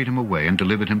 and carried him away, and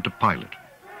delivered him to Pilate.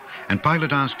 And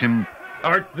Pilate asked him,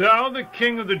 Art thou the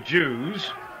king of the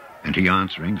Jews? And he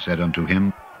answering said unto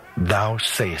him, Thou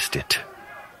sayest it.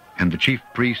 And the chief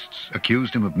priests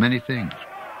accused him of many things,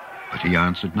 but he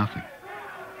answered nothing.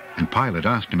 And Pilate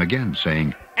asked him again,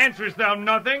 saying, Answerest thou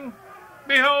nothing?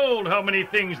 Behold, how many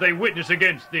things they witness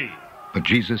against thee. But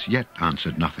Jesus yet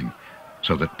answered nothing,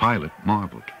 so that Pilate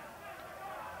marveled.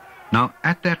 Now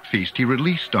at that feast he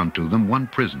released unto them one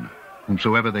prisoner,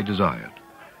 whomsoever they desired.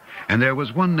 And there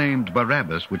was one named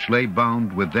Barabbas, which lay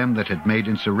bound with them that had made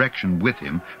insurrection with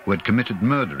him, who had committed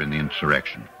murder in the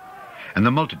insurrection. And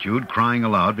the multitude, crying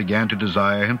aloud, began to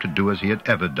desire him to do as he had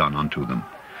ever done unto them.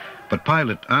 But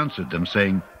Pilate answered them,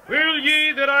 saying, Will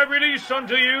ye that I release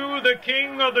unto you the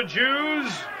King of the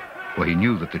Jews? For he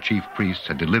knew that the chief priests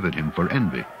had delivered him for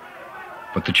envy.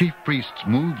 But the chief priests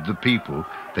moved the people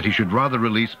that he should rather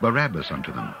release Barabbas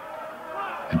unto them.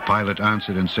 And Pilate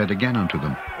answered and said again unto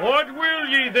them, What will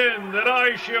ye then that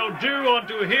I shall do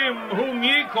unto him whom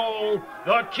ye call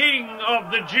the King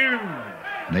of the Jews?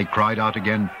 And they cried out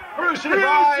again,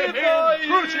 Crucify him!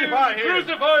 Crucify him!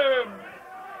 Crucify him!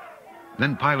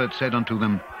 Then Pilate said unto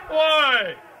them,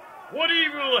 Why? What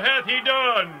evil hath he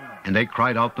done? And they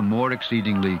cried out the more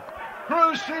exceedingly,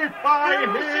 Crucify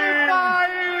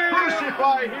him!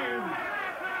 Crucify him!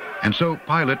 And so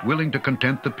Pilate, willing to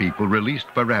content the people,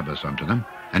 released Barabbas unto them,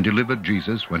 and delivered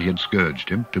Jesus, when he had scourged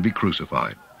him, to be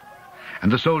crucified.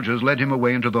 And the soldiers led him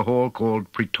away into the hall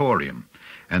called Praetorium,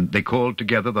 and they called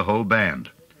together the whole band.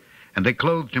 And they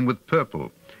clothed him with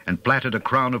purple, and plaited a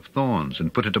crown of thorns,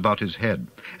 and put it about his head,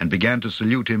 and began to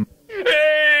salute him,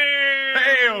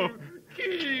 Hail!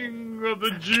 King of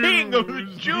the Jews! King of the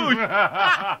Jews!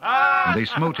 And they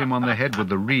smote him on the head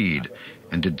with a reed,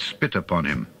 and did spit upon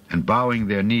him, and bowing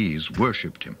their knees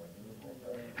worshipped him.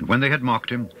 And when they had mocked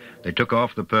him, they took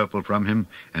off the purple from him,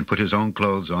 and put his own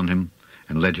clothes on him,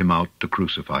 and led him out to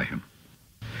crucify him.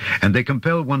 And they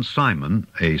compelled one Simon,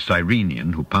 a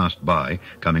Cyrenian, who passed by,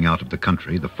 coming out of the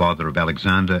country, the father of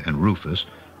Alexander and Rufus,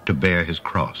 to bear his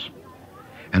cross.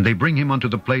 And they bring him unto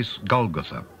the place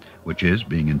Golgotha, which is,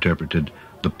 being interpreted,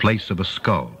 the place of a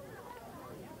skull.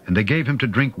 And they gave him to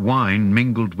drink wine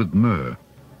mingled with myrrh,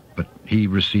 but he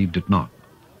received it not.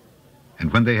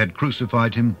 And when they had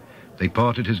crucified him, they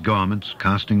parted his garments,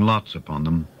 casting lots upon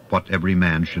them, what every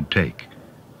man should take.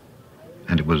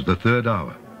 And it was the 3rd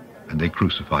hour, and they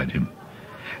crucified him.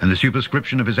 And the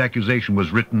superscription of his accusation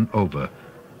was written over,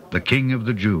 the King of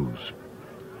the Jews.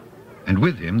 And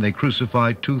with him they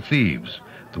crucified 2 thieves,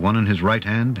 the one on his right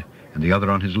hand, and the other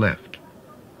on his left.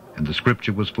 And the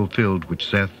scripture was fulfilled which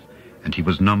saith, and he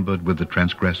was numbered with the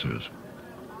transgressors.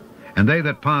 And they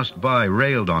that passed by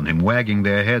railed on him, wagging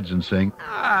their heads and saying,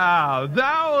 Ah,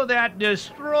 thou that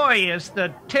destroyest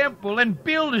the temple and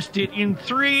buildest it in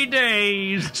 3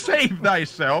 days, save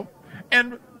thyself,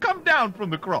 and come down from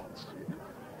the cross.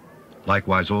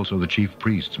 Likewise also the chief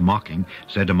priests, mocking,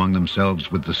 said among themselves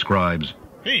with the scribes,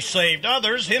 He saved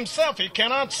others, himself he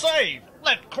cannot save.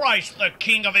 Let Christ, the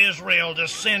King of Israel,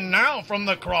 descend now from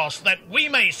the cross, that we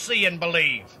may see and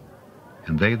believe.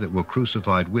 And they that were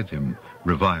crucified with him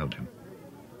reviled him.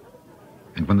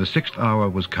 And when the 6th hour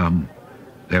was come,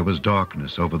 there was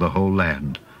darkness over the whole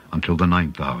land until the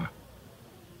 9th hour.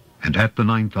 And at the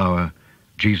 9th hour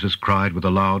Jesus cried with a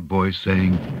loud voice,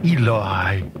 saying,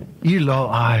 Eloi,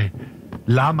 Eloi,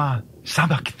 lama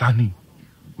sabachthani,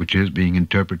 which is, being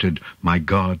interpreted, my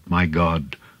God,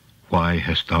 why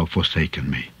hast thou forsaken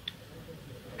me?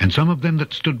 And some of them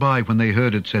that stood by when they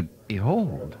heard it said,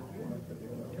 Behold,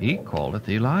 he calleth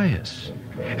Elias.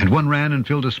 And one ran and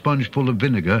filled a sponge full of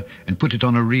vinegar, and put it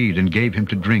on a reed, and gave him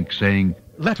to drink, saying,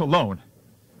 Let alone.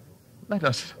 Let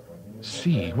us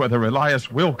see whether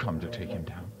Elias will come to take him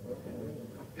down.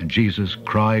 And Jesus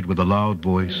cried with a loud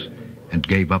voice, and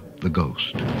gave up the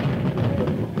ghost.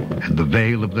 And the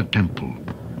veil of the temple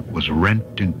was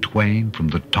rent in twain from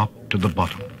the top to the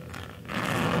bottom.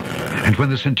 And when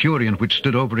the centurion which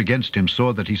stood over against him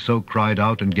saw that he so cried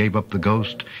out and gave up the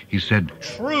ghost, he said,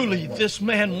 Truly this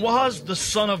man was the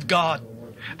Son of God.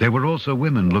 There were also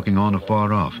women looking on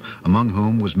afar off, among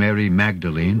whom was Mary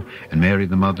Magdalene, and Mary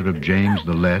the mother of James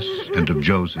the Less, and of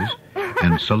Joses,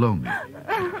 and Salome,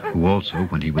 who also,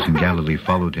 when he was in Galilee,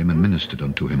 followed him and ministered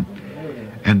unto him,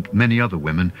 and many other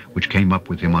women which came up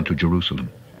with him unto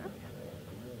Jerusalem.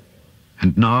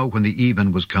 And now, when the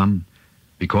even was come,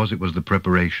 because it was the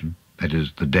preparation, that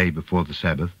is, the day before the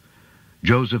Sabbath,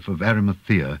 Joseph of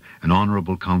Arimathea, an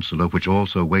honorable counselor, which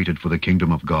also waited for the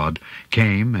kingdom of God,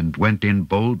 came and went in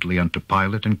boldly unto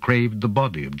Pilate, and craved the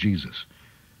body of Jesus.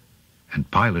 And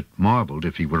Pilate marveled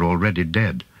if he were already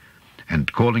dead.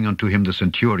 And calling unto him the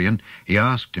centurion, he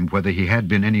asked him whether he had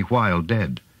been any while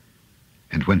dead.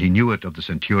 And when he knew it of the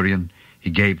centurion, he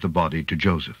gave the body to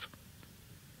Joseph.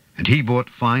 And he bought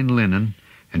fine linen,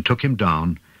 and took him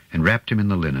down, and wrapped him in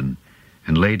the linen,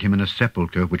 and laid him in a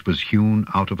sepulchre which was hewn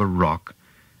out of a rock,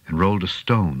 and rolled a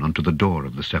stone unto the door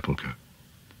of the sepulchre.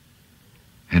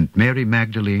 And Mary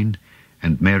Magdalene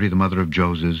and Mary the mother of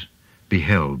Joses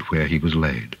beheld where he was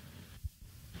laid.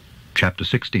 Chapter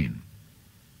 16.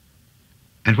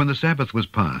 And when the Sabbath was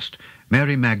past,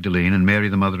 Mary Magdalene and Mary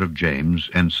the mother of James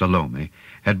and Salome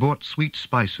had bought sweet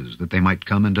spices, that they might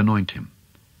come and anoint him.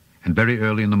 And very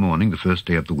early in the morning, the 1st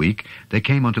day of the week, they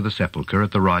came unto the sepulchre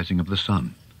at the rising of the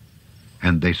sun.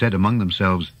 And they said among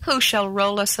themselves, Who shall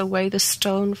roll us away the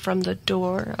stone from the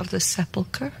door of the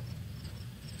sepulchre?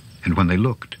 And when they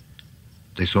looked,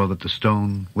 they saw that the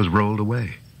stone was rolled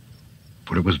away,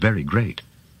 for it was very great.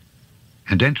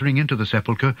 And entering into the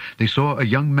sepulchre, they saw a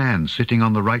young man sitting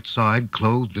on the right side,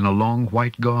 clothed in a long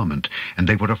white garment, and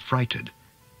they were affrighted.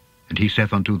 And he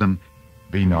saith unto them,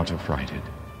 Be not affrighted.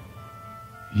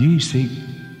 Ye seek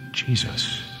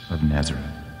Jesus of Nazareth,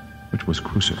 which was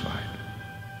crucified.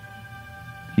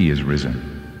 He is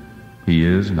risen. He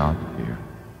is not here.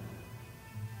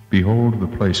 Behold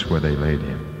the place where they laid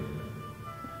him.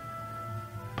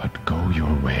 But go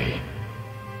your way.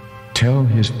 Tell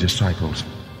his disciples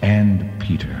and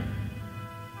Peter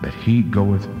that he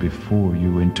goeth before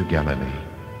you into Galilee.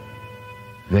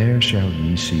 There shall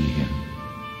ye see him,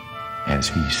 as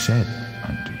he said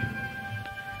unto you.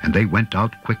 And they went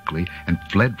out quickly, and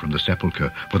fled from the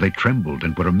sepulchre, for they trembled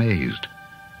and were amazed.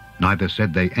 Neither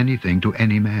said they anything to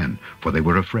any man, for they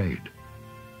were afraid.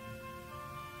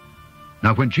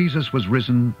 Now when Jesus was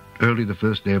risen early the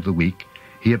 1st day of the week,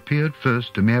 he appeared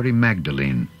first to Mary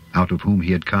Magdalene, out of whom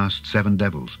he had cast 7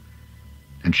 devils.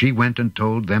 And she went and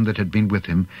told them that had been with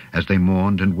him, as they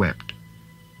mourned and wept.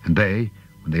 And they,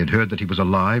 when they had heard that he was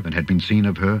alive, and had been seen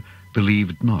of her,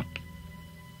 believed not.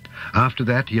 After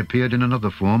that he appeared in another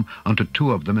form unto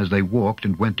 2 of them, as they walked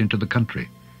and went into the country.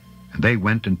 And they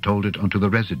went and told it unto the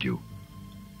residue.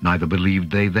 Neither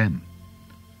believed they them.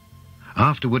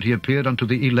 Afterward he appeared unto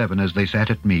the 11 as they sat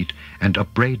at meat, and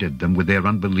upbraided them with their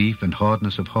unbelief and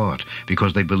hardness of heart,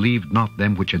 because they believed not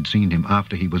them which had seen him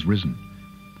after he was risen.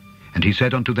 And he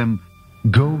said unto them,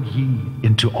 Go ye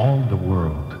into all the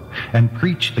world, and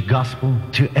preach the gospel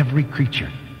to every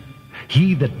creature.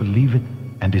 He that believeth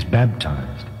and is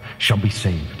baptized shall be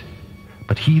saved,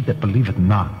 but he that believeth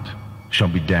not shall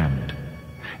be damned.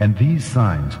 And these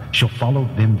signs shall follow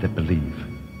them that believe.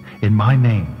 In my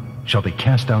name shall they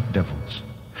cast out devils.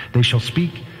 They shall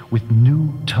speak with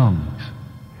new tongues.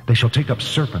 They shall take up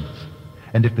serpents,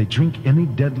 and if they drink any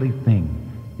deadly thing,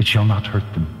 it shall not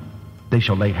hurt them. They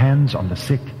shall lay hands on the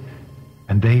sick,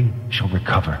 and they shall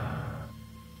recover.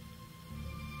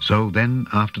 So then,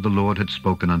 after the Lord had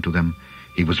spoken unto them,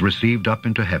 he was received up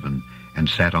into heaven, and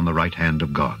sat on the right hand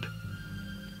of God.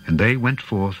 And they went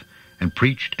forth, and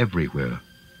preached everywhere,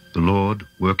 the Lord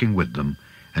working with them,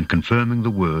 and confirming the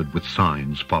word with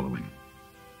signs following.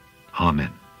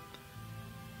 Amen.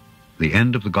 The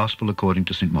end of the Gospel according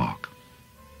to St. Mark.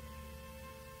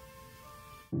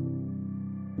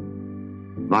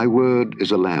 Thy word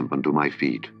is a lamp unto my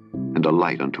feet, and a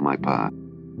light unto my path.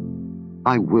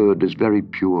 Thy word is very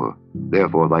pure,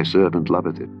 therefore thy servant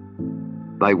loveth it.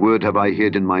 Thy word have I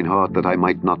hid in mine heart, that I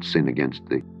might not sin against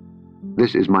thee.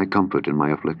 This is my comfort in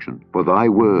my affliction, for thy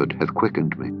word hath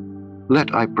quickened me.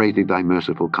 Let, I pray thee, thy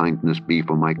merciful kindness be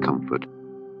for my comfort,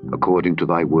 according to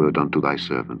thy word unto thy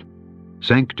servant.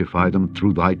 Sanctify them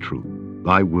through thy truth.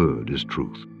 Thy word is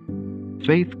truth.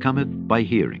 Faith cometh by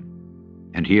hearing,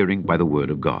 and hearing by the word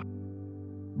of God.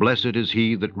 Blessed is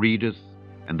he that readeth,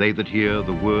 and they that hear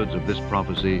the words of this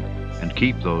prophecy, and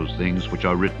keep those things which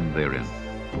are written therein,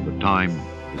 for the time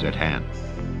is at hand.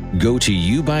 Go to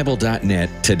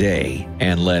ubible.net today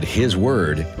and let his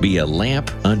word be a lamp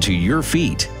unto your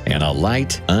feet and a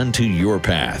light unto your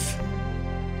path.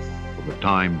 For the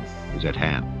time is at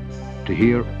hand to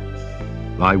hear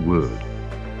thy word.